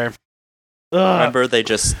 Anyway. Remember they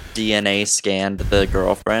just DNA scanned the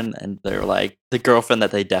girlfriend, and they're like, the girlfriend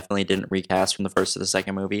that they definitely didn't recast from the first to the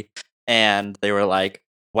second movie, and they were like,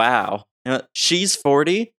 wow, she's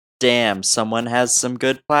 40? Damn, someone has some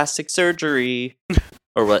good plastic surgery.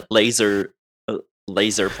 Or what, laser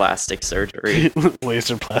plastic surgery.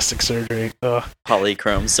 Laser plastic surgery. Ugh.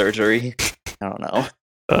 Polychrome surgery. I don't know.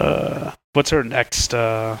 What's her next?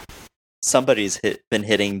 Somebody's been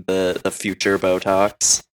hitting the future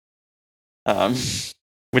Botox.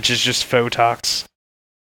 Which is just Photox.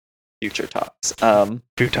 Future tox.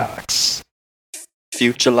 Photox.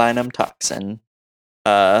 Futulinum toxin.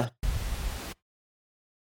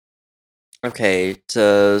 Okay,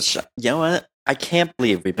 you know what? I can't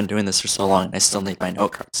believe we've been doing this for so long, and I still need my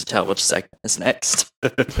note cards to tell which segment is next.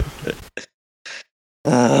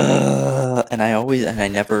 And I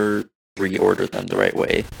never reorder them the right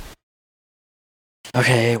way.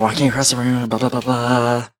 Okay, walking across the room, blah blah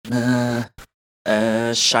blah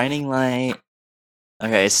blah. Shining Light.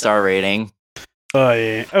 Okay, star rating. Oh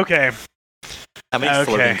yeah. Okay. How many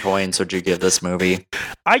floating coins would you give this movie?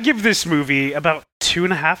 I give this movie about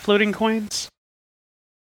 2.5 floating coins.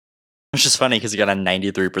 Which is funny because you got a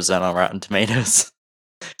 93% on Rotten Tomatoes.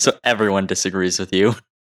 So everyone disagrees with you.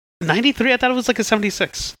 93? I thought it was like a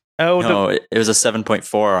 76. Oh, no, it was a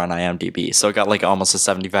 7.4 on IMDb. So it got like almost a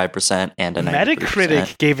 75% and a 93%.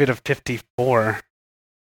 Metacritic gave it a 54.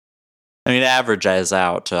 I mean, it averages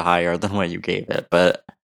out to higher than what you gave it, but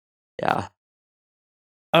yeah.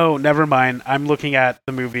 Oh, never mind. I'm looking at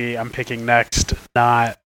the movie I'm picking next,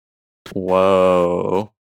 not...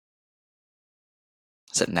 Whoa.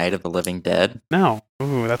 Is it Night of the Living Dead? No.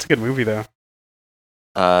 Ooh, that's a good movie, though.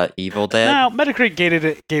 Evil Dead? No, Metacritic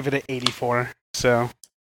gave it an 84, so...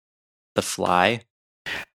 The Fly?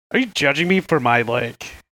 Are you judging me for my,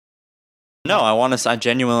 like... No, I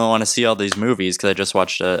genuinely want to see all these movies, because I just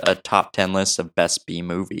watched a top 10 list of best B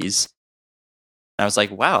movies. And I was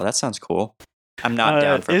like, wow, that sounds cool. I'm not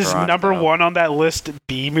down for Is Toronto. number one on that list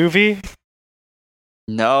B movie?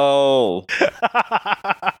 No.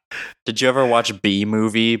 Did you ever watch B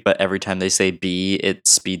movie, but every time they say B, it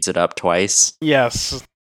speeds it up twice? Yes.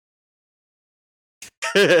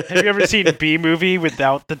 Have you ever seen B movie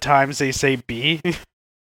without the times they say B?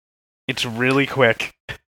 It's really quick.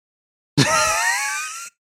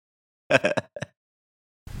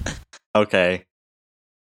 Okay.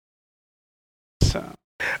 So,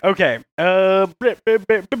 okay. Yeah,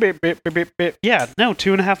 no,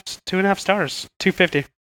 2.5 stars. 250.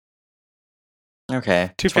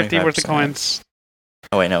 Okay. 250 worth of 25%. coins.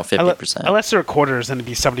 Oh wait, no, 50%. Unless they're quarters, then it'd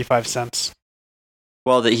be 75 cents.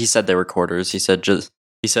 Well, he said they were quarters. He said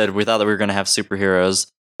we thought that we were going to have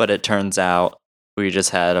superheroes, but it turns out we just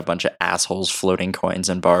had a bunch of assholes floating coins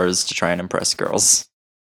in bars to try and impress girls.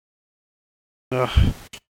 Ugh.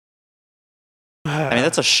 I mean,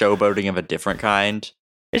 that's a showboating of a different kind.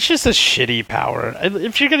 It's just a shitty power.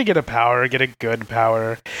 If you're gonna get a power, get a good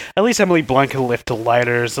power. At least Emily Blunt could lift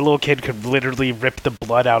lighters. The little kid could literally rip the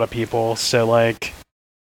blood out of people. So, like...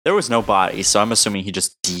 There was no body, so I'm assuming he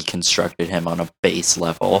just deconstructed him on a base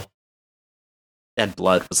level. And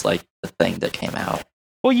blood was, like, the thing that came out.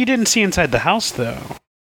 Well, you didn't see inside the house, though.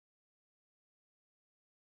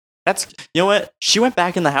 You know what? She went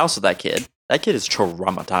back in the house with that kid. That kid is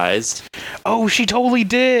traumatized. Oh, she totally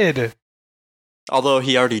did! Although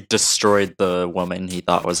he already destroyed the woman he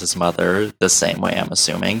thought was his mother the same way, I'm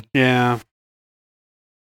assuming. Yeah.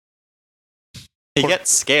 He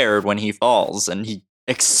gets scared when he falls, and he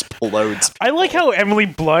explodes people. I like how Emily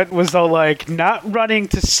Blunt was all like, not running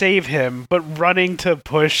to save him, but running to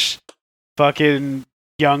push fucking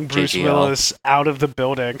young Bruce JGL. Willis out of the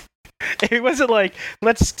building. It wasn't like,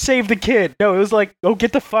 let's save the kid. No, it was like, oh,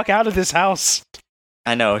 get the fuck out of this house.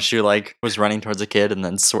 I know, she like was running towards a kid and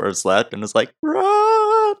then swerves left and was like,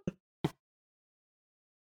 run!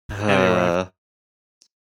 Anyway.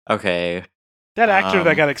 Okay. That actor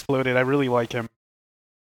that got exploded, I really like him.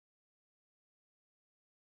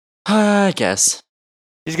 I guess.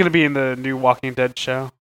 He's gonna be in the new Walking Dead show.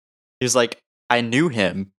 He's like, I knew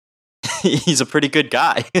him. He's a pretty good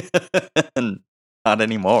guy. Not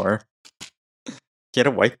anymore. He had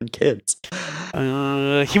a wife and kids.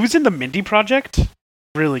 He was in the Mindy Project.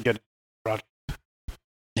 Really good project.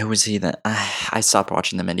 Who was he then? I stopped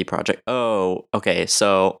watching the Mindy Project. Oh, okay.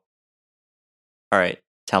 So, all right.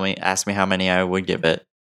 Ask me how many I would give it.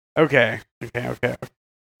 Okay.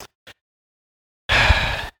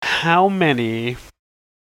 How many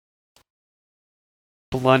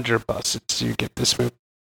blunderbusses do you give this movie?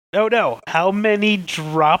 Oh no! How many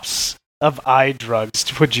drops of eye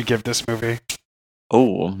drugs would you give this movie?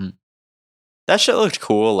 That shit looked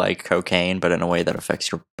cool, like cocaine, but in a way that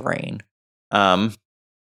affects your brain.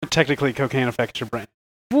 Technically, cocaine affects your brain.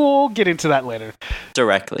 We'll get into that later.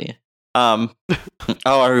 Directly. Oh,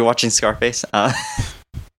 are we watching Scarface?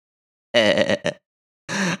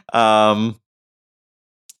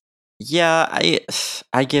 Yeah,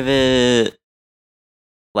 I give it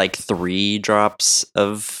like 3 drops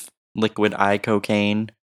of liquid eye cocaine.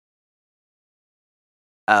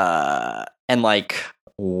 And like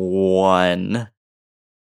one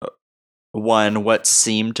what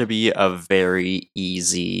seemed to be a very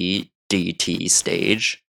easy DT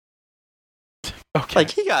stage. Okay.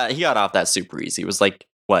 Like he got off that super easy. It was like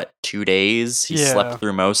what, 2 days? He Yeah. slept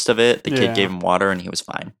through most of it. The Yeah. kid gave him water and he was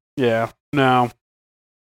fine. Yeah. No.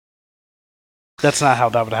 That's not how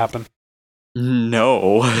that would happen.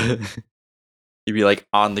 No. He'd be like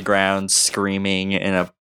on the ground screaming in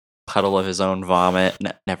a puddle of his own vomit.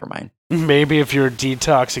 Never mind. Maybe if you're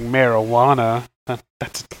detoxing marijuana.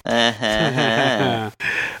 That's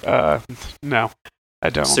no, I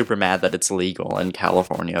don't. Super mad that it's legal in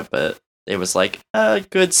California, but it was like a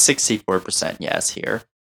good 64% yes here.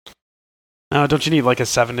 Oh, don't you need like a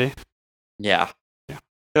 70? Yeah. Yeah.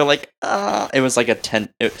 They're like, it was like a 10.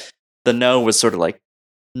 The no was sort of like,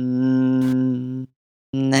 nah.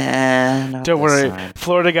 Not Don't this worry, time.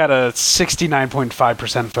 Florida got a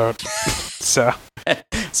 69.5% vote. So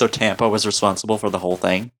So Tampa was responsible for the whole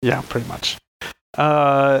thing. yeah, pretty much.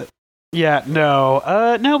 Yeah,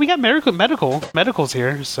 no, no, we got medicals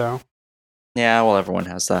here. So Yeah, well, everyone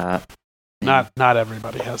has that. not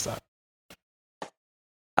everybody has that.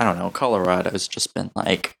 I don't know. Colorado's just been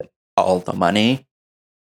like all the money.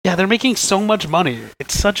 Yeah, they're making so much money.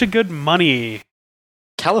 It's such a good money.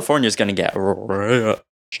 California's gonna get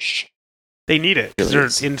rich. They need it because Really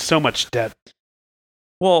is. they're in so much debt.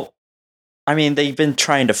 Well, I mean, they've been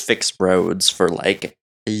trying to fix roads for like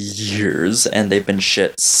years, and they've been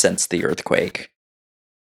shit since the earthquake.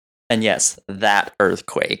 And yes, that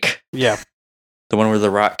earthquake. Yeah. The one where The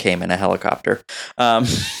Rock came in a helicopter.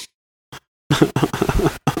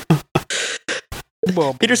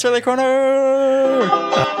 Well, Peter's Trailer Corner!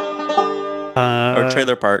 Or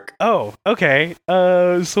Trailer Park. Oh, okay.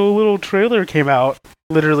 So a little trailer came out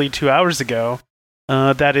literally 2 hours ago.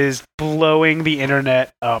 That is blowing the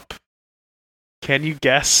internet up. Can you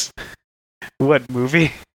guess what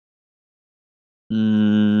movie?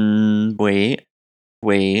 Wait.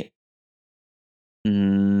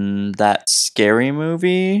 That scary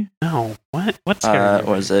movie? No. What? What's scary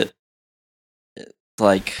movie? Was it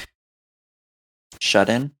like Shut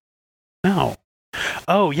In? No.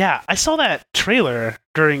 Oh yeah, I saw that trailer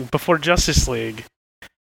before Justice League,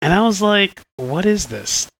 and I was like, "What is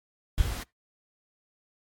this?"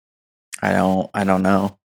 I don't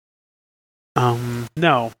know.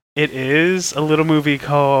 No, it is a little movie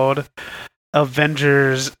called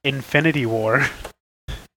Avengers: Infinity War.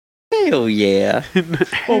 Hell yeah.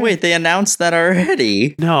 Oh wait, they announced that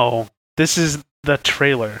already. No, this is the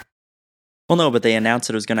trailer. Well, no, but they announced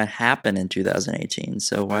it was going to happen in 2018.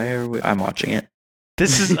 So why are we? I'm watching it.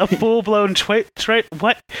 This is a full-blown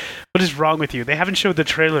what? What is wrong with you? They haven't showed the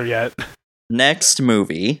trailer yet. Next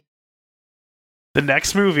movie. The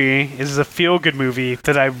next movie is a feel-good movie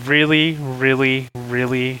that I really, really,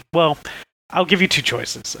 really... Well, I'll give you 2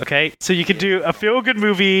 choices, okay? So you could do a feel-good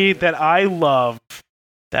movie that I love,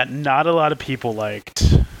 that not a lot of people liked,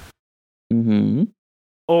 Mm-hmm.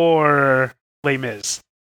 or Les Mis.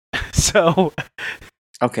 So,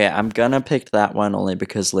 Okay, I'm gonna pick that one only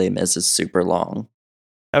because Les Mis is super long.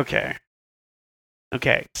 okay.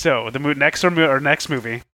 Okay, so the next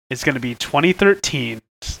movie is going to be 2013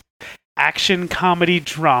 action comedy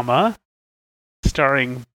drama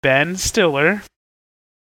starring Ben Stiller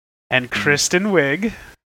and Kristen Wiig,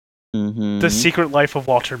 Mm-hmm. The Secret Life of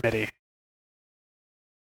Walter Mitty.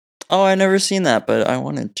 Oh, I never seen that, but I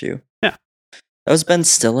wanted to. Yeah. That was Ben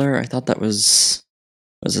Stiller. I thought that was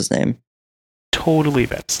what's his name? Totally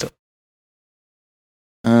Ben Stiller.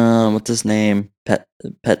 What's his name? Pet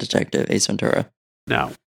Detective Ace Ventura.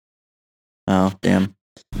 No. Oh, damn.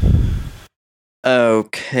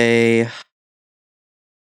 Okay.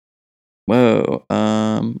 Whoa.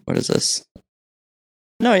 What is this?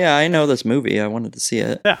 No, yeah, I know this movie. I wanted to see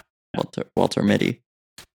it. Yeah. Walter Mitty.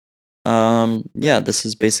 Yeah, this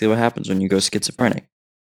is basically what happens when you go schizophrenic.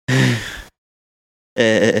 I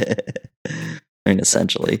mean,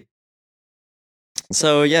 essentially.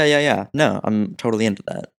 So yeah. No, I'm totally into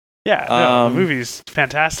that. Yeah, no, the movie's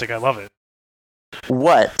fantastic. I love it.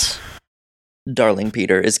 What, darling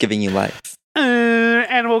Peter, is giving you life?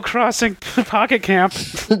 Animal Crossing Pocket Camp.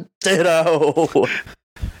 Ditto.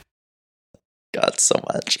 God, so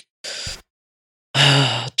much.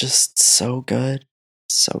 just so good.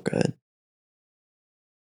 So good.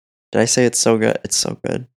 Did I say it's so good? It's so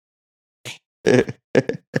good.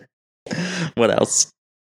 What else?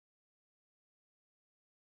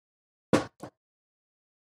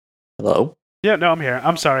 Hello? Yeah, no, I'm here.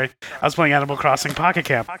 I'm sorry. I was playing Animal Crossing Pocket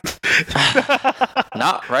Camp.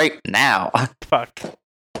 Not right now. Fuck.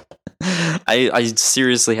 I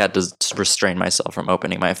seriously had to restrain myself from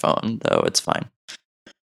opening my phone, though it's fine.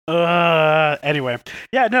 Anyway.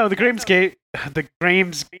 Yeah, no, the Gramesgate.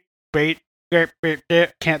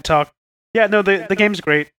 Can't talk. Yeah, no, the game's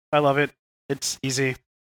great. I love it. It's easy.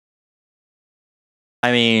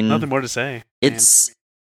 I mean, Nothing more to say. it's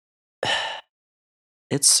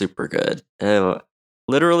super good.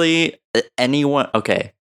 Literally, anyone.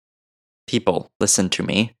 Okay, people, listen to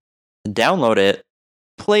me. Download it,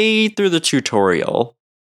 play through the tutorial,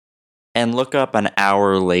 and look up an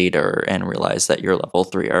hour later and realize that you're level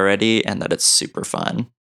 3 already and that it's super fun.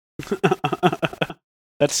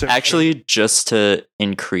 That's so Actually, just to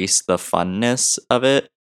increase the funness of it,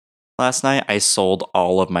 last night I sold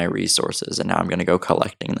all of my resources and now I'm going to go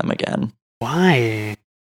collecting them again. Why?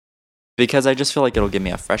 Because I just feel like it'll give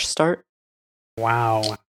me a fresh start.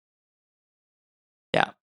 Wow.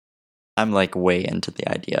 Yeah. I'm like way into the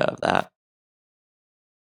idea of that.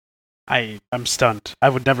 I'm stunned. I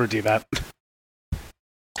would never do that.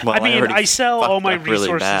 Well, I mean, already I sell all fucked my up really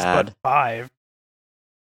resources bad. but 5.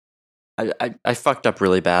 I fucked up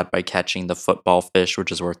really bad by catching the football fish,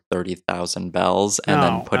 which is worth 30,000 bells, and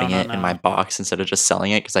then No, putting no, it in my box instead of just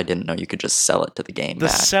selling it because I didn't know you could just sell it to the game The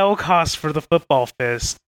back. sell cost for the football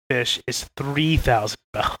fish is 3,000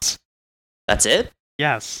 bells. That's it?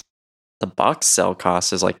 Yes. The box sell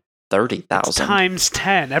cost is like 30,000. Times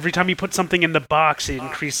 10. Every time you put something in the box, it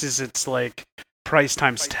increases its like price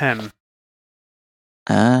times 10.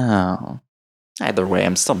 Oh. Either way,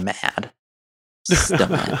 I'm still mad. Still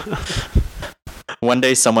mad. One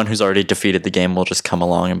day, someone who's already defeated the game will just come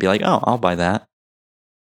along and be like, oh, I'll buy that.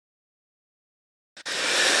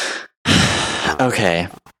 Okay.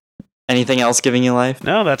 Anything else giving you life?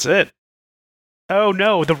 No, that's it. Oh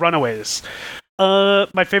no, The Runaways.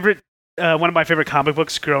 My favorite, one of my favorite comic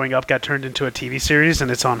books growing up got turned into a TV series, and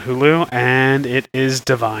it's on Hulu, and it is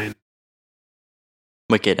divine.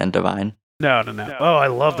 Wicked and Divine. No. Oh, I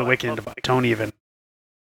love The Wicked and Divine. Don't even.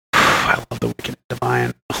 I love The Wicked and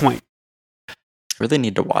Divine. Oh my. I really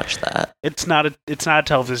need to watch that. It's not a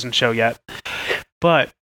television show yet,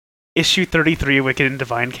 but issue 33 of Wicked and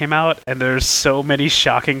Divine came out, and there's so many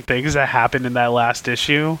shocking things that happened in that last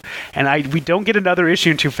issue, and we don't get another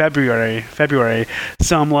issue until February.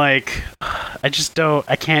 So I'm like, I just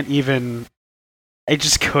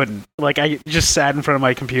couldn't. Like, I just sat in front of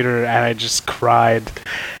my computer and I just cried,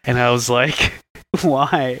 and I was like,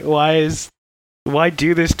 why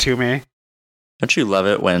do this to me? Don't you love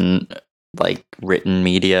it when like written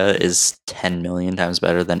media is 10 million times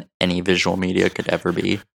better than any visual media could ever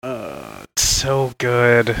be? It's so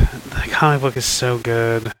good. The comic book is so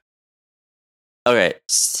good. Okay,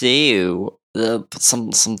 so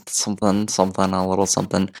something, a little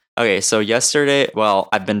something. Okay, so yesterday, well,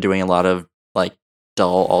 I've been doing a lot of like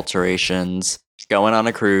dull alterations. Going on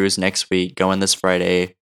a cruise next week. Going this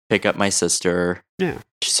Friday. Pick up my sister. Yeah.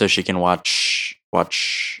 So she can watch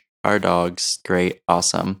our dogs. Great,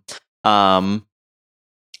 awesome.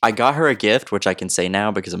 I got her a gift, which I can say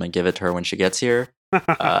now because I'm gonna give it to her when she gets here.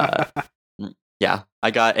 Yeah, I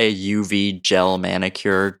got a UV gel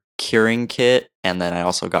manicure curing kit, and then I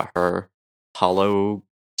also got her hollow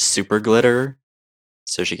super glitter,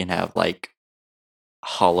 so she can have like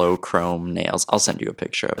hollow chrome nails. I'll send you a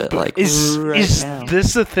picture of it. Like, is now.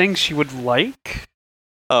 this a thing she would like?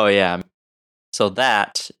 Oh yeah. So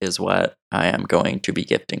that is what I am going to be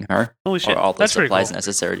gifting her. Holy shit! Or all the That's pretty supplies cool.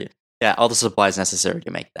 necessary. Yeah, all the supplies necessary to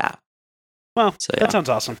make that. Well, So, yeah. that sounds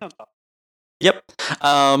awesome. Yep.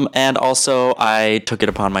 And also, I took it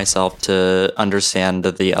upon myself to understand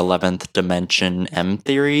the 11th dimension M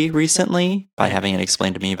theory recently by having it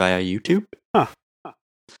explained to me via YouTube. Huh.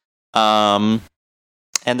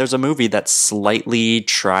 And there's a movie that slightly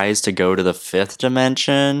tries to go to the 5th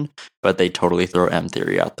dimension, but they totally throw M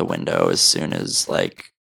theory out the window as soon as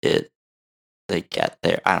like they get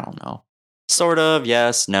there. I don't know. Sort of,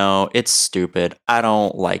 yes, no, it's stupid. I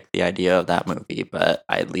don't like the idea of that movie, but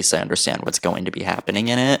at least I understand what's going to be happening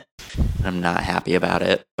in it. I'm not happy about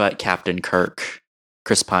it, but Captain Kirk,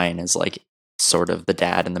 Chris Pine, is like sort of the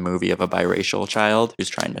dad in the movie of a biracial child who's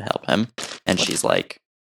trying to help him. And she's like,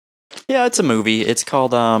 yeah, it's a movie. It's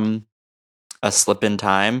called A Slip in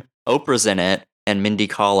Time. Oprah's in it, and Mindy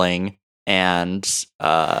Kaling, and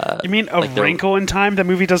You mean A like they're- Wrinkle in Time? That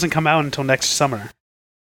movie doesn't come out until next summer.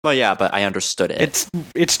 Well, yeah, but I understood it.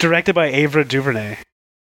 It's directed by Ava DuVernay.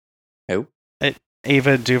 Who?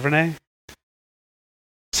 Ava DuVernay.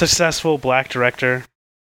 Successful black director.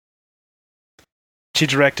 She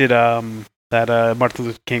directed that Martin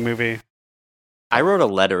Luther King movie. I wrote a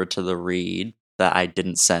letter to the read that I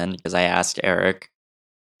didn't send because I asked Eric,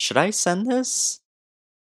 should I send this?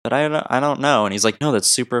 But I don't know. And he's like, no, that's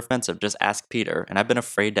super offensive. Just ask Peter. And I've been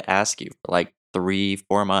afraid to ask you for like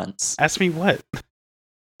 3-4 months. Ask me what?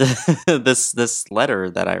 this letter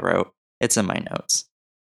that I wrote. It's in my notes.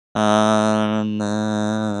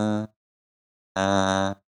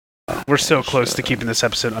 We're so close to keeping this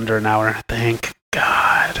episode under an hour. Thank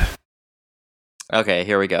God. Okay,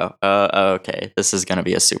 here we go. Okay, this is gonna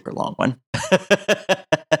be a super long one.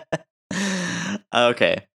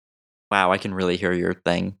 Okay. Wow, I can really hear your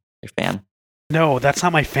thing, your fan. No, that's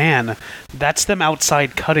not my fan. That's them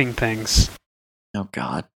outside cutting things. Oh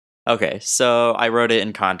God. Okay, so I wrote it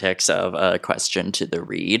in context of a question to the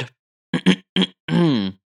read.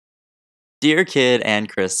 Dear Kid and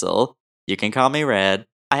Crystal, you can call me Red.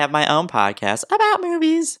 I have my own podcast about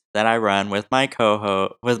movies that I run with my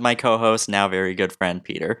co-host, now very good friend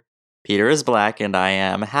Peter. Peter is black and I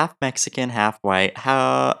am half Mexican, half white.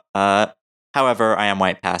 However, I am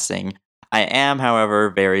white passing. I am, however,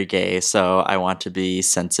 very gay, so I want to be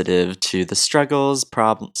sensitive to the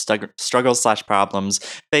struggles/problems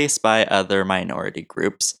faced by other minority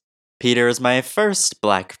groups. Peter is my first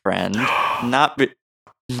black friend, not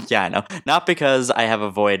because I have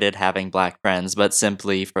avoided having black friends, but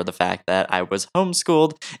simply for the fact that I was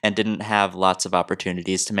homeschooled and didn't have lots of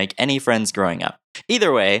opportunities to make any friends growing up.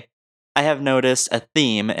 Either way, I have noticed a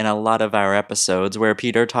theme in a lot of our episodes where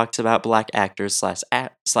Peter talks about black actors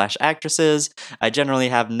slash actresses. I generally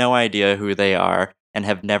have no idea who they are and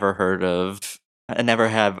have never heard of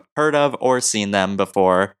or seen them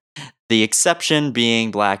before. The exception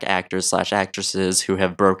being black actors slash actresses who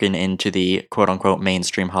have broken into the quote-unquote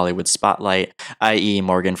mainstream Hollywood spotlight, i.e.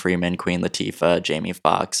 Morgan Freeman, Queen Latifah, Jamie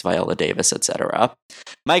Foxx, Viola Davis, etc.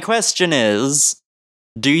 My question is,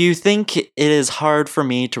 do you think it is hard for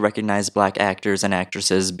me to recognize black actors and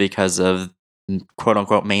actresses because of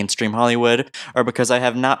quote-unquote mainstream Hollywood, or because I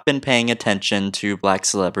have not been paying attention to black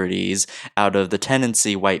celebrities out of the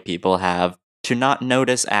tendency white people have to not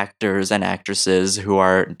notice actors and actresses who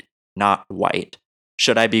are not white?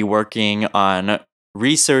 Should I be working on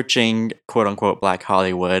researching quote-unquote black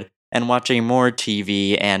Hollywood and watching more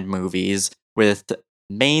TV and movies with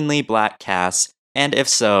mainly black casts? And if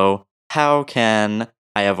so, how can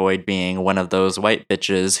I avoid being one of those white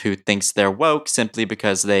bitches who thinks they're woke simply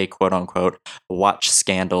because they quote-unquote watch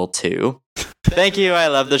Scandal too? Thank you, I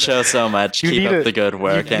love the show so much. Keep up the good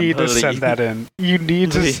work. You need to send that in. You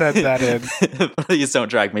need to send that in. Please don't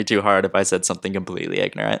drag me too hard if I said something completely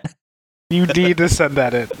ignorant. You need to send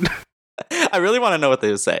that in. I really want to know what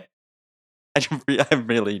they would say. I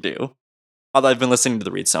really do. Although I've been listening to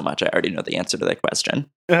the read so much, I already know the answer to that question.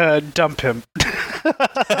 Dump him.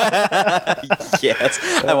 Yes.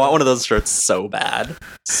 I want one of those shirts so bad.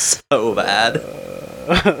 So bad.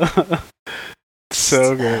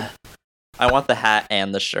 So good. I want the hat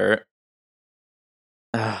and the shirt.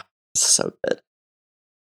 So good.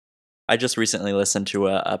 I just recently listened to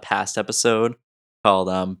a past episode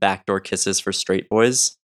called Backdoor Kisses for Straight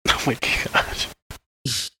Boys. Oh my God.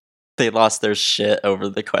 They lost their shit over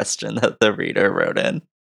the question that the reader wrote in.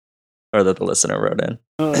 Or that the listener wrote in.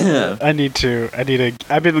 I need to.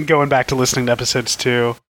 I've been going back to listening to episodes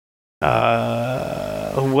too.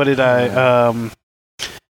 What did I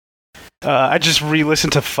just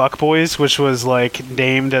re-listened to Fuckboys, which was like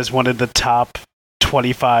named as one of the top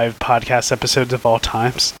 25 podcast episodes of all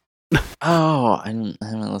times. Oh, I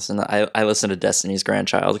haven't listened to I listened to Destiny's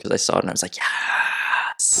Grandchild because I saw it and I was like,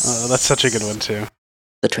 yes. Oh, that's such a good one too.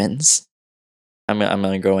 The twins. I'm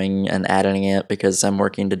going and adding it because I'm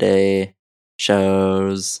working today.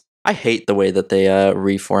 Shows. I hate the way that they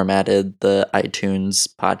reformatted the iTunes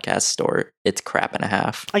podcast store. It's crap and a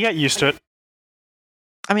half. I got used to it.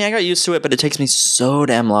 I mean, I got used to it, but it takes me so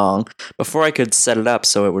damn long before I could set it up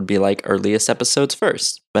so it would be like earliest episodes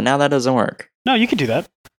first. But now that doesn't work. No, you can do that.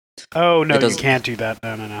 Oh, no, you can't do that.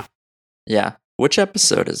 No. Yeah. Which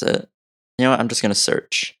episode is it? You know what? I'm just going to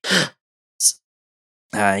search.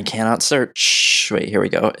 I cannot search. Wait, here we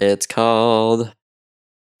go. It's called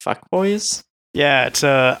Fuckboys? Yeah, it's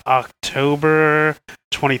October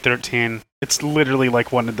 2013. It's literally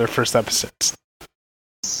like one of their first episodes.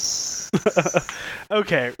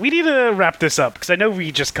 Okay, we need to wrap this up because I know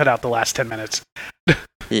we just cut out the last 10 minutes.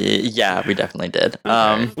 Yeah, we definitely did.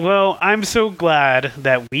 Okay. Well, I'm so glad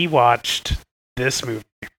that we watched this movie.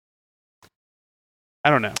 I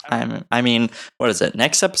don't know. I mean, what is it?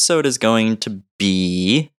 Next episode is going to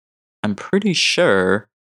be, I'm pretty sure,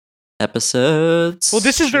 episodes. Well,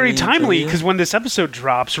 this is very timely 3. because when this episode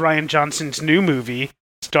drops, Rian Johnson's new movie,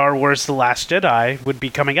 Star Wars The Last Jedi, would be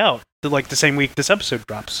coming out like the same week this episode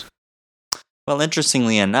drops. Well,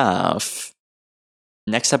 interestingly enough,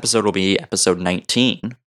 next episode will be episode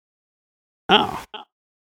 19. Oh.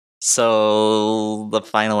 So the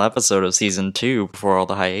final episode of season 2 before all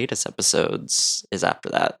the hiatus episodes is after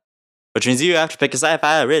that. Which means you have to pick a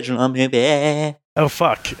sci-fi original movie. Oh,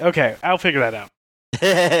 fuck. Okay, I'll figure that out.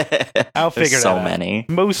 I'll figure There's that so out. many.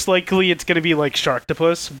 Most likely it's going to be like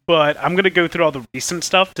Sharktopus, but I'm going to go through all the recent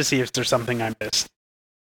stuff to see if there's something I missed.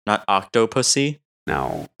 Not Octopussy.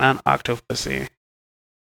 No, not Octopussy.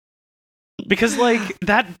 Because like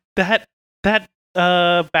that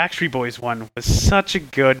Backstreet Boys one was such a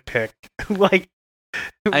good pick. Like,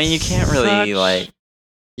 I mean, you can't really, such- like,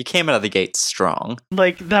 you came out of the gate strong.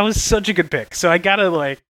 like that was such a good pick. So I gotta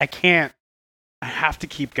like, I have to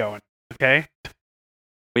keep going. Okay,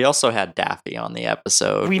 We also had Daffy on the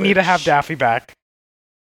episode. we need to have which Daffy back.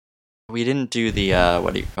 We didn't do the,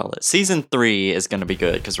 what do you call it? Season 3 is going to be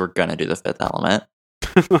good because we're going to do the Fifth Element.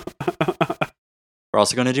 We're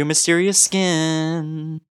also going to do Mysterious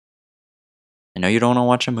Skin. I know you don't want to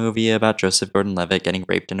watch a movie about Joseph Gordon-Levitt getting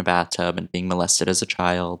raped in a bathtub and being molested as a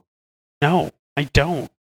child. No, I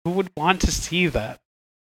don't. Who would want to see that?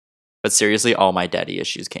 But seriously, all my daddy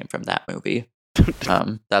issues came from that movie.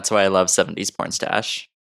 That's why I love 70s Porn Stash.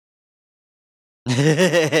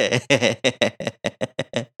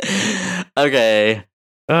 Okay.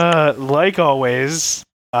 Like always,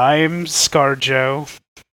 I'm ScarJo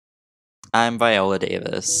I'm Viola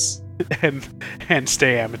Davis. and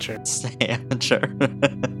stay amateur. Stay amateur.